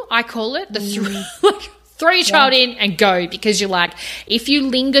go, I call it, throw your child in and go, because you're like, if you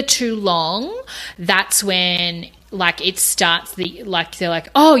linger too long, that's when like it starts they're like,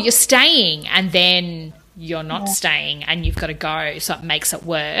 oh, you're staying, and then you're not staying and you've got to go, so it makes it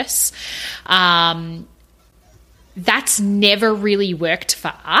worse. That's never really worked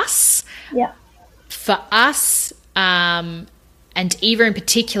for us. Yeah. For us, and Eva in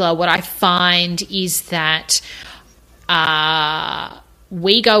particular, what I find is that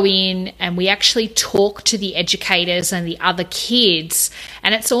we go in and we actually talk to the educators and the other kids,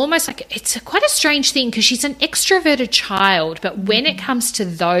 and it's almost like it's quite a strange thing because she's an extroverted child, but when it comes to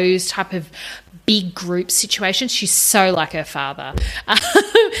those type of big group situations, she's so like her father.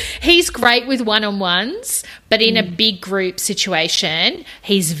 He's great with one-on-ones, but in a big group situation,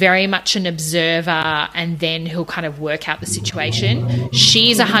 he's very much an observer, and then he'll kind of work out the situation.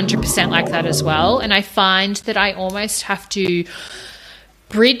 She's 100% like that as well, and I find that I almost have to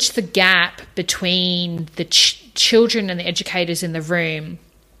bridge the gap between the children and the educators in the room.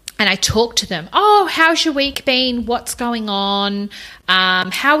 And I talk to them, oh, how's your week been? What's going on?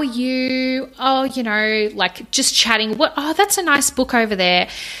 How are you? Oh, like just chatting. Oh, that's a nice book over there.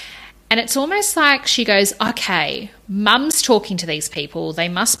 And it's almost like she goes, okay, mum's talking to these people. They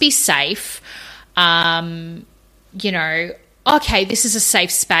must be safe. Okay, this is a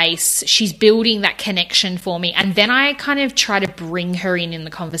safe space. She's building that connection for me. And then I kind of try to bring her in the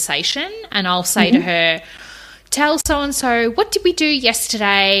conversation, and I'll say to her, tell so-and-so, what did we do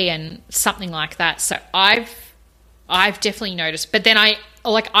yesterday, and something like that. So I've definitely noticed. But then I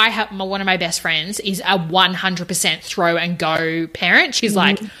have one of my best friends is a 100% throw and go parent. She's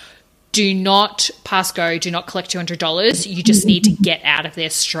like, do not pass go, do not collect $200. You just need to get out of there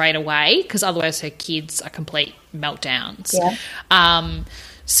straight away, because otherwise her kids are complete meltdowns. Yeah.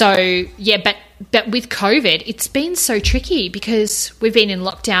 But with COVID, it's been so tricky because we've been in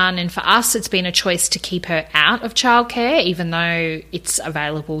lockdown, and for us it's been a choice to keep her out of childcare, even though it's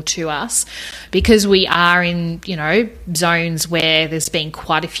available to us, because we are in, zones where there's been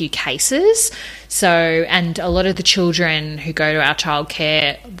quite a few cases. So, and a lot of the children who go to our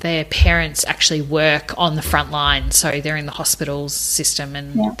childcare, their parents actually work on the front line. So they're in the hospitals system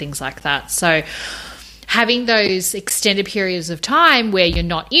and things like that. So having those extended periods of time where you're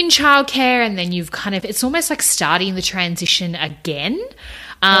not in childcare, and then you've kind of, it's almost like starting the transition again.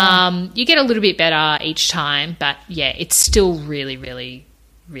 You get a little bit better each time, but yeah, it's still really, really,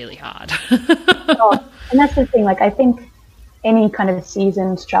 really hard. And that's the thing. Like, I think any kind of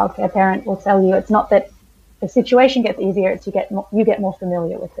seasoned childcare parent will tell you it's not that the situation gets easier; it's you get more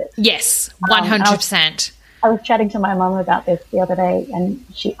familiar with it. Yes, 100%. I was chatting to my mum about this the other day, and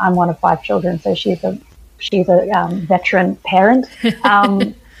I'm one of 5 children, so she's a veteran parent.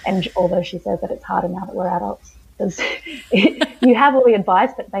 And although she says that it's harder now that we're adults, because you have all the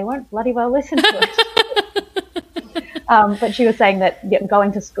advice, but they won't bloody well listen to it. But she was saying that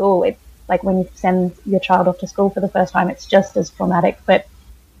going to school, it's like when you send your child off to school for the first time, it's just as traumatic, but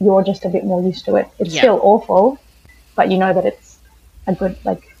you're just a bit more used to it. It's still awful, but you know that it's a good,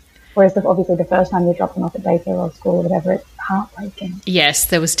 whereas obviously the first time you drop them off at daycare or school or whatever, it's heartbreaking. Yes,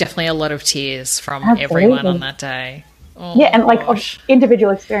 there was definitely a lot of tears from everyone on that day. Oh, yeah, and of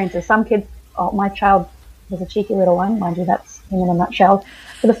individual experiences. Some kids, my child was a cheeky little one, mind you, that's him in a nutshell.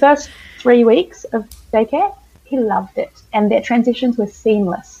 For the first 3 weeks of daycare, he loved it. And their transitions were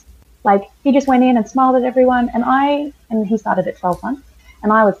seamless. Like, he just went in and smiled at everyone. And he started at 12 months.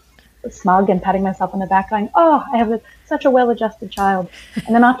 And I was smug and patting myself on the back going, oh, I have such a well-adjusted child.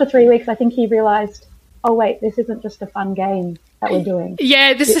 And then after 3 weeks, I think he realized, oh, wait, this isn't just a fun game that we're doing.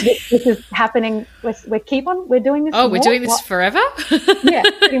 Yeah. This is happening. We're doing this. Oh, we're doing this forever? Yeah,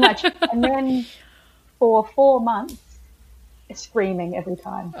 pretty much. And then for 4 months, screaming every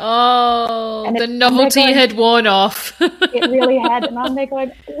time. Oh, and the novelty had worn off. It really had. And I'm there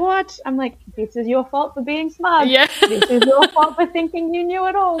going, what? I'm like, this is your fault for being smart. Yeah. This is your fault for thinking you knew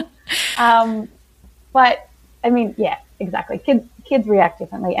it all. But I mean, yeah, exactly. Kids react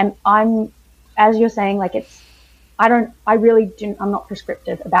differently. And as you're saying, like, I'm not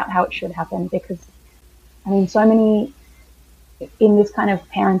prescriptive about how it should happen, because I mean, so many in this kind of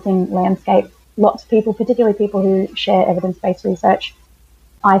parenting landscape, lots of people, particularly people who share evidence-based research,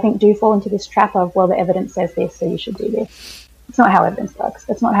 I think do fall into this trap of, well, the evidence says this, so you should do this. It's not how evidence works.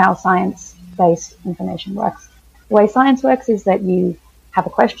 That's not how science-based information works. The way science works is that you have a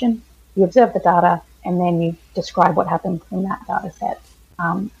question, you observe the data, and then you describe what happened in that data set.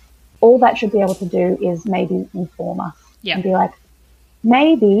 All that should be able to do is maybe inform us and be like,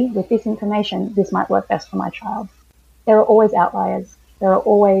 maybe with this information, this might work best for my child. There are always outliers. There are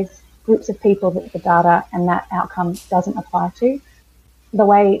always groups of people that the data and that outcome doesn't apply to. The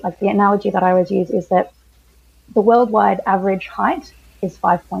way, like, the analogy that I always use is that the worldwide average height is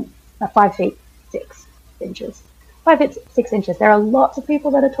 5 feet 6 inches. 5 feet 6 inches. There are lots of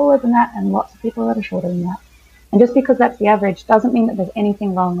people that are taller than that and lots of people that are shorter than that. And just because that's the average doesn't mean that there's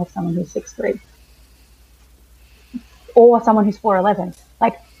anything wrong with someone who's 6'3" or someone who's 4'11".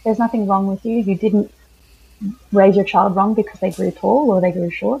 Like, there's nothing wrong with you. You didn't raise your child wrong because they grew tall or they grew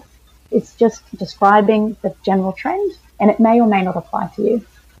short. It's just describing the general trend, and it may or may not apply to you.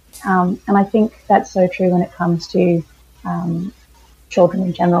 And I think that's so true when it comes to children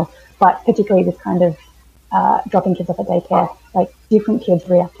in general, but particularly this kind of dropping kids off at daycare. Like, different kids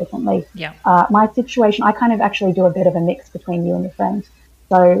react differently. Yeah. My situation, I kind of actually do a bit of a mix between you and your friend.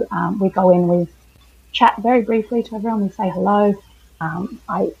 So we go in, we chat very briefly to everyone, we say hello.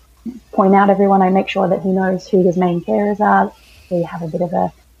 I point out everyone, I make sure that he knows who his main carers are. We have a bit of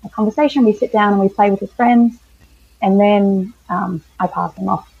a conversation, we sit down and we play with his friends, and then I pass them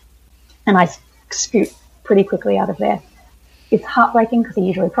off and I scoot pretty quickly out of there. It's heartbreaking because he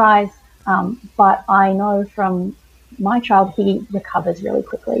usually cries, but I know from my child he recovers really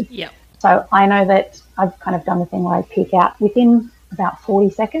quickly. Yeah. So I know that I've kind of done the thing where I peek out. Within about 40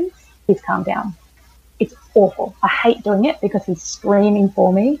 seconds, he's calmed down. It's awful. I hate doing it because he's screaming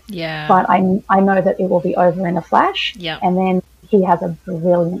for me. Yeah. But I know that it will be over in a flash. Yeah. And then he has a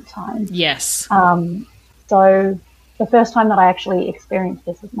brilliant time. Yes. So the first time that I actually experienced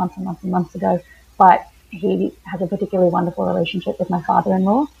this was months and months and months ago, but he has a particularly wonderful relationship with my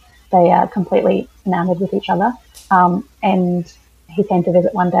father-in-law. They are completely enamored with each other. And he came to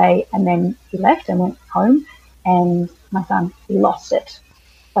visit one day and then he left and went home, and my son lost it,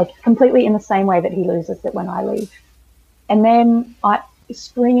 like completely in the same way that he loses it when I leave. And then I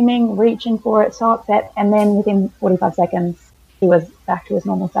screaming, reaching for it, so upset. And then within 45 seconds, he was back to his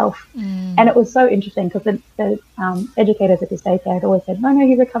normal self. And it was so interesting because the educators at this daycare had always said, no,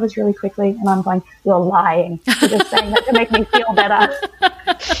 he recovers really quickly. And I'm going, you're lying. You're just saying that to make me feel better.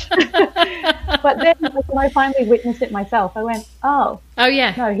 But then when I finally witnessed it myself, I went, oh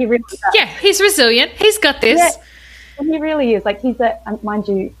yeah. No, he really does. Yeah, he's resilient. He's got this. Yeah. And he really is. Like, mind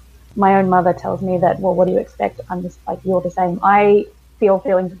you, my own mother tells me that, well, what do you expect? I'm just like, you're the same. I feel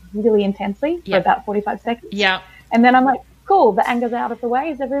feelings really intensely for about 45 seconds. Yeah. And then I'm like, cool, the anger's out of the way.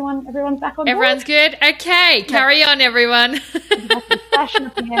 Is everyone's back on board? Everyone's good? Okay, carry on, everyone. Exactly. Flash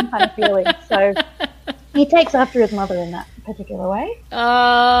of the hand kind of feeling. So he takes after his mother in that particular way.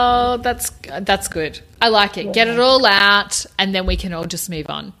 Oh, that's good. I like it. Yeah. Get it all out, and then we can all just move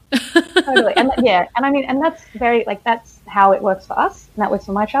on. Totally. And and I mean, and that's that's how it works for us, and that works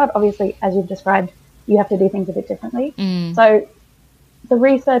for my child. Obviously, as you've described, you have to do things a bit differently. So the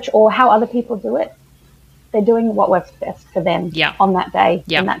research or how other people do it, they're doing what works best for them on that day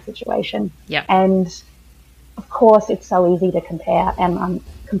in that situation. Yeah. And of course, it's so easy to compare, and I'm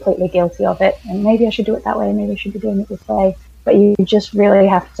completely guilty of it. And maybe I should do it that way. Maybe I should be doing it this way. But you just really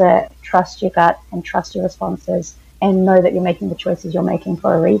have to trust your gut and trust your responses, and know that you're making the choices you're making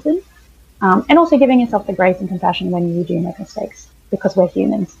for a reason. And also giving yourself the grace and compassion when you do make mistakes, because we're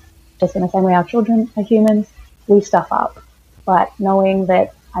humans. Just in the same way our children are humans, we stuff up. But knowing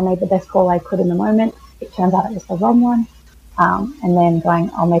that I made the best call I could in the moment, it turns out it was the wrong one, and then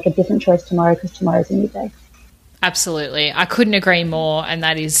going, I'll make a different choice tomorrow because tomorrow's a new day. Absolutely. I couldn't agree more, and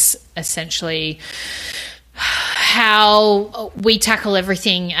that is essentially how we tackle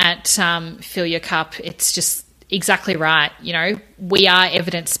everything at Fill Your Cup, it's just exactly right. You know, we are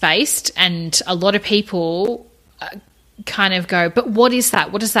evidence-based, and a lot of people kind of go, but what is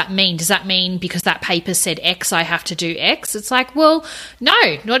that? What does that mean? Does that mean because that paper said X, I have to do X? It's like, well,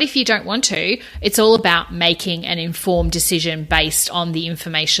 no, not if you don't want to. It's all about making an informed decision based on the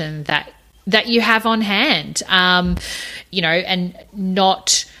information that you have on hand, you know, and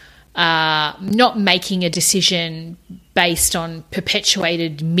not making a decision based on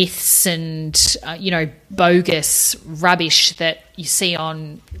perpetuated myths and, you know, bogus rubbish that you see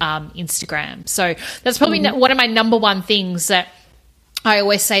on Instagram. So that's probably one of my number one things that I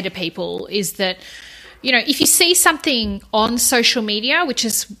always say to people is that, you know, if you see something on social media, which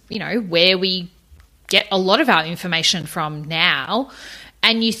is, you know, where we get a lot of our information from now,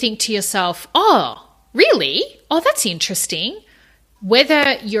 and you think to yourself, oh, really? Oh, that's interesting.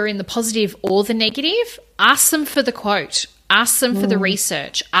 Whether you're in the positive or the negative, ask them for the quote, ask them for the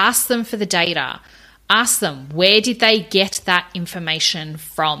research, ask them for the data, ask them where did they get that information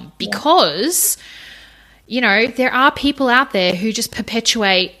from? Because, you know, there are people out there who just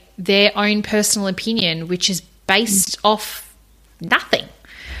perpetuate their own personal opinion, which is based off nothing.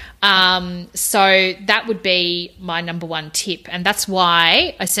 So that would be my number one tip. And that's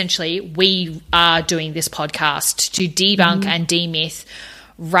why essentially we are doing this podcast to debunk and demyth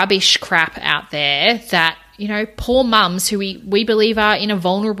rubbish crap out there that, you know, poor mums who we believe are in a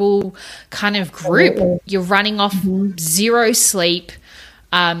vulnerable kind of group. You're running off zero sleep.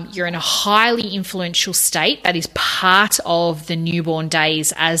 You're in a highly influential state. That is part of the newborn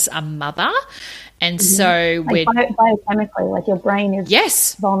days as a mother. And so like biochemically, like your brain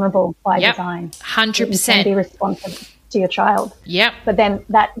is vulnerable by design. 100%. You can be responsive to your child. Yep. But then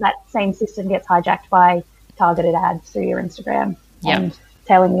that same system gets hijacked by targeted ads through your Instagram and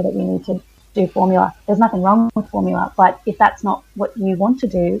telling you that you need to do formula. There's nothing wrong with formula, but if that's not what you want to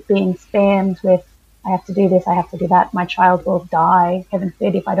do, being spammed with, I have to do this, I have to do that, my child will die, heaven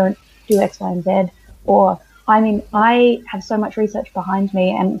forbid, if I don't do X, Y, and Z. Or, I mean, I have so much research behind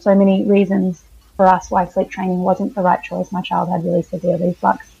me and so many reasons for us why sleep training wasn't the right choice. My child had really severe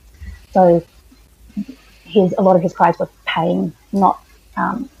reflux, so a lot of his cries were pain, not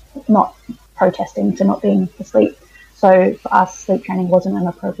protesting to not being asleep. So for us, sleep training wasn't an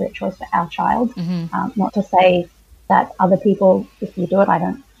appropriate choice for our child. Not to say that other people, if you do it, I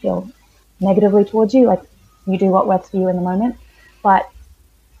don't feel negatively towards you. Like, you do what works for you in the moment. But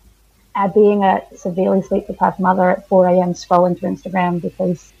being a severely sleep deprived mother at 4 a.m. scrolling through Instagram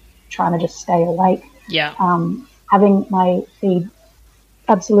because trying to just stay awake. Having my feed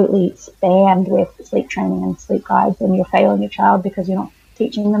absolutely spammed with sleep training and sleep guides, and you're failing your child because you're not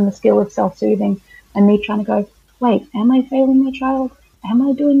teaching them the skill of self-soothing, and me trying to go, wait, am I failing my child? Am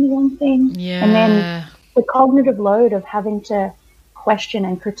I doing the wrong thing? And then the cognitive load of having to question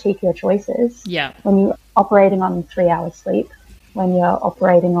and critique your choices when you're operating on 3 hours sleep, when you're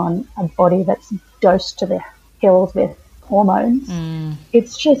operating on a body that's dosed to the hills with hormones.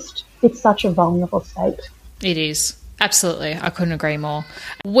 It's such a vulnerable state. It is. Absolutely. I couldn't agree more.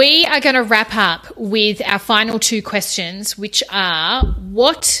 We are going to wrap up with our final two questions, which are,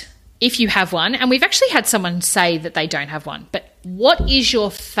 what, if you have one, and we've actually had someone say that they don't have one, but what is your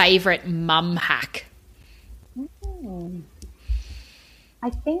favourite mum hack? I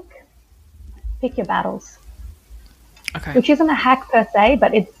think pick your battles. Okay. Which isn't a hack per se,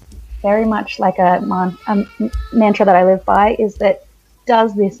 but it's very much like a mantra that I live by, is that,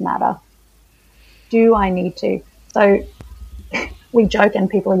 does this matter? Do I need to? So we joke and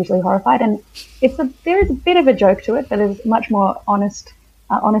people are usually horrified, and there is a bit of a joke to it, but there's much more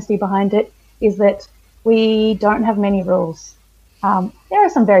honesty behind it, is that we don't have many rules. There are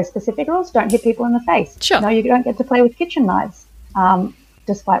some very specific rules. Don't hit people in the face. Sure. No, you don't get to play with kitchen knives.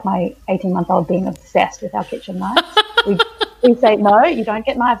 Despite my 18-month-old being obsessed with our kitchen knives. we say, no, you don't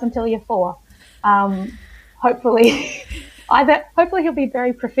get knives until you're 4. Hopefully he'll be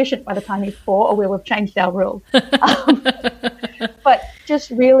very proficient by the time he's 4, or we'll have changed our rules. But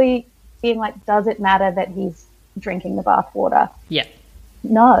just really being like, does it matter that he's drinking the bath water? Yeah.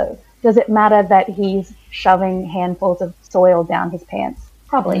 No. Does it matter that he's shoving handfuls of soil down his pants?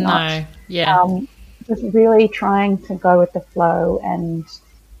 Probably not. No. Yeah. Just really trying to go with the flow, and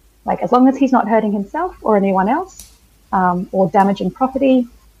like, as long as he's not hurting himself or anyone else, or damaging property,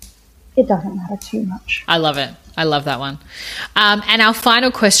 it doesn't matter too much. I love it. I love that one. And our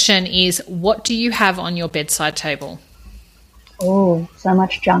final question is, what do you have on your bedside table? Oh, so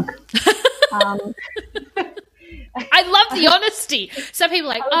much junk. I love the honesty. Some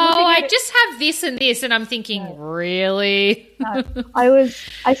people are like, I just have this and this. And I'm thinking, really? No.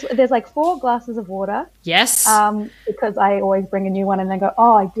 There's like 4 glasses of water. Yes. Because I always bring a new one and then go,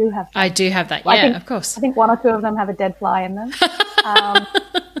 I do have that. I do have that. Yeah, of course. I think 1 or 2 of them have a dead fly in them.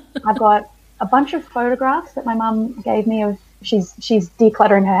 I've got a bunch of photographs that my mum gave me of, she's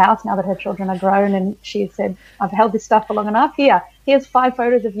decluttering her house now that her children are grown, and she said, I've held this stuff for long enough. Here's 5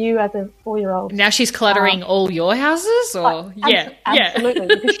 photos of you as a 4-year-old. Now she's cluttering all your houses? Or absolutely,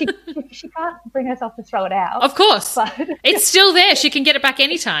 because she can't bring herself to throw it out. Of course. But it's still there. She can get it back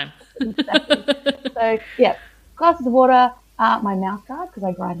anytime. Exactly. So, yeah, glasses of water, my mouth guard because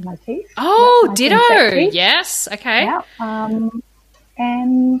I grind my teeth. Oh, ditto. Yes. Okay. Yeah.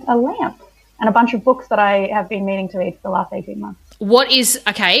 And a lamp and a bunch of books that I have been meaning to read for the last 18 months. What's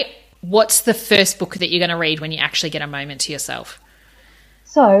the first book that you're going to read when you actually get a moment to yourself?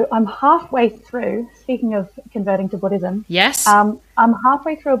 So I'm halfway through, speaking of converting to Buddhism. Yes. I'm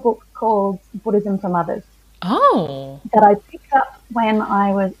halfway through a book called Buddhism from Others. Oh. That I picked up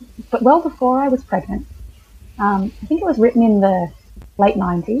but well before I was pregnant. I think it was written in the late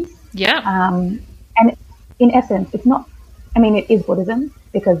 90s. Yeah. And in essence, it is Buddhism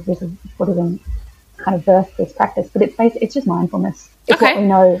because this is Buddhism kind of birthed this practice, but it's just mindfulness. It's what we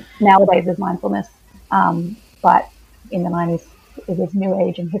know nowadays as mindfulness. But in the 90s, it was New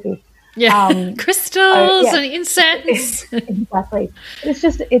Age and hippie. Yeah, crystals and incense. Exactly.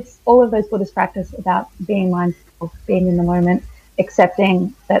 It's all of those Buddhist practice about being mindful, being in the moment,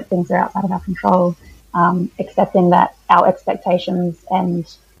 accepting that things are outside of our control, accepting that our expectations and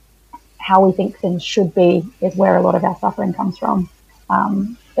how we think things should be is where a lot of our suffering comes from.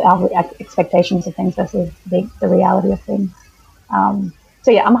 Our expectations of things versus the reality of things.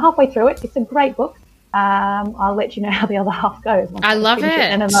 So I'm halfway through it. It's a great book. I'll let you know how the other half goes. I love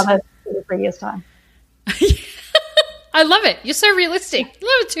it. In another 2 or 3 years' time. I love it. You're so realistic.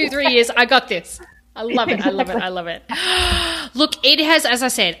 Another 2-3 years. I got this. I love it. Exactly. I love it. Look, it has, as I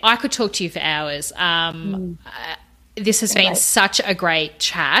said, I could talk to you for hours. This has been such a great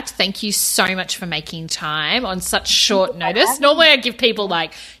chat. Thank you so much for making time on such short notice. Normally I give people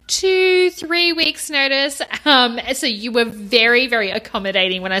like 2-3 weeks notice. So you were very, very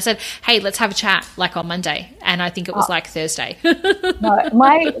accommodating when I said, hey, let's have a chat like on Monday. And I think it was like Thursday. No,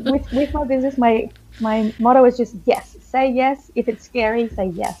 with my business, my motto is just yes. Say yes. If it's scary, say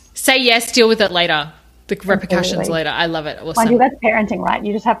yes. Say yes, deal with it later. The repercussions later. I love it. Awesome. Mind you, that's parenting, right?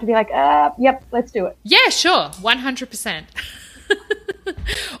 You just have to be like, yep, let's do it. Yeah, sure. 100%.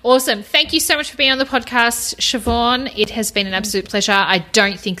 Awesome. Thank you so much for being on the podcast, Siobhan. It has been an absolute pleasure. I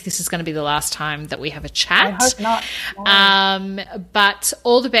don't think this is going to be the last time that we have a chat. I hope not. No. But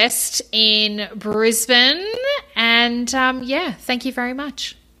all the best in Brisbane. And, thank you very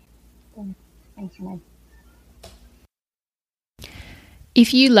much. Thanks, Renee.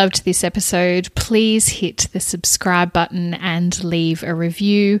 If you loved this episode, please hit the subscribe button and leave a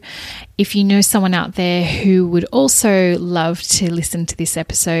review. If you know someone out there who would also love to listen to this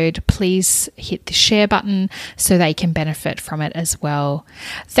episode, please hit the share button so they can benefit from it as well.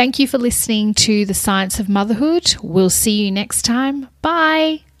 Thank you for listening to The Science of Motherhood. We'll see you next time.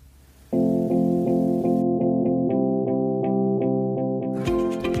 Bye.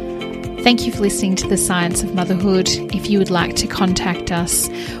 Thank you for listening to The Science of Motherhood. If you would like to contact us,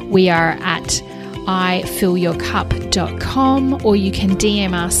 we are at ifillyourcup.com, or you can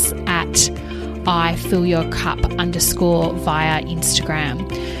DM us at ifillyourcup_ via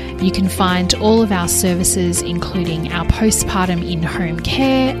Instagram. You can find all of our services, including our postpartum in-home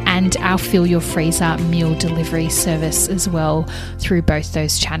care and our Fill Your Freezer meal delivery service as well, through both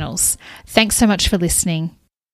those channels. Thanks so much for listening.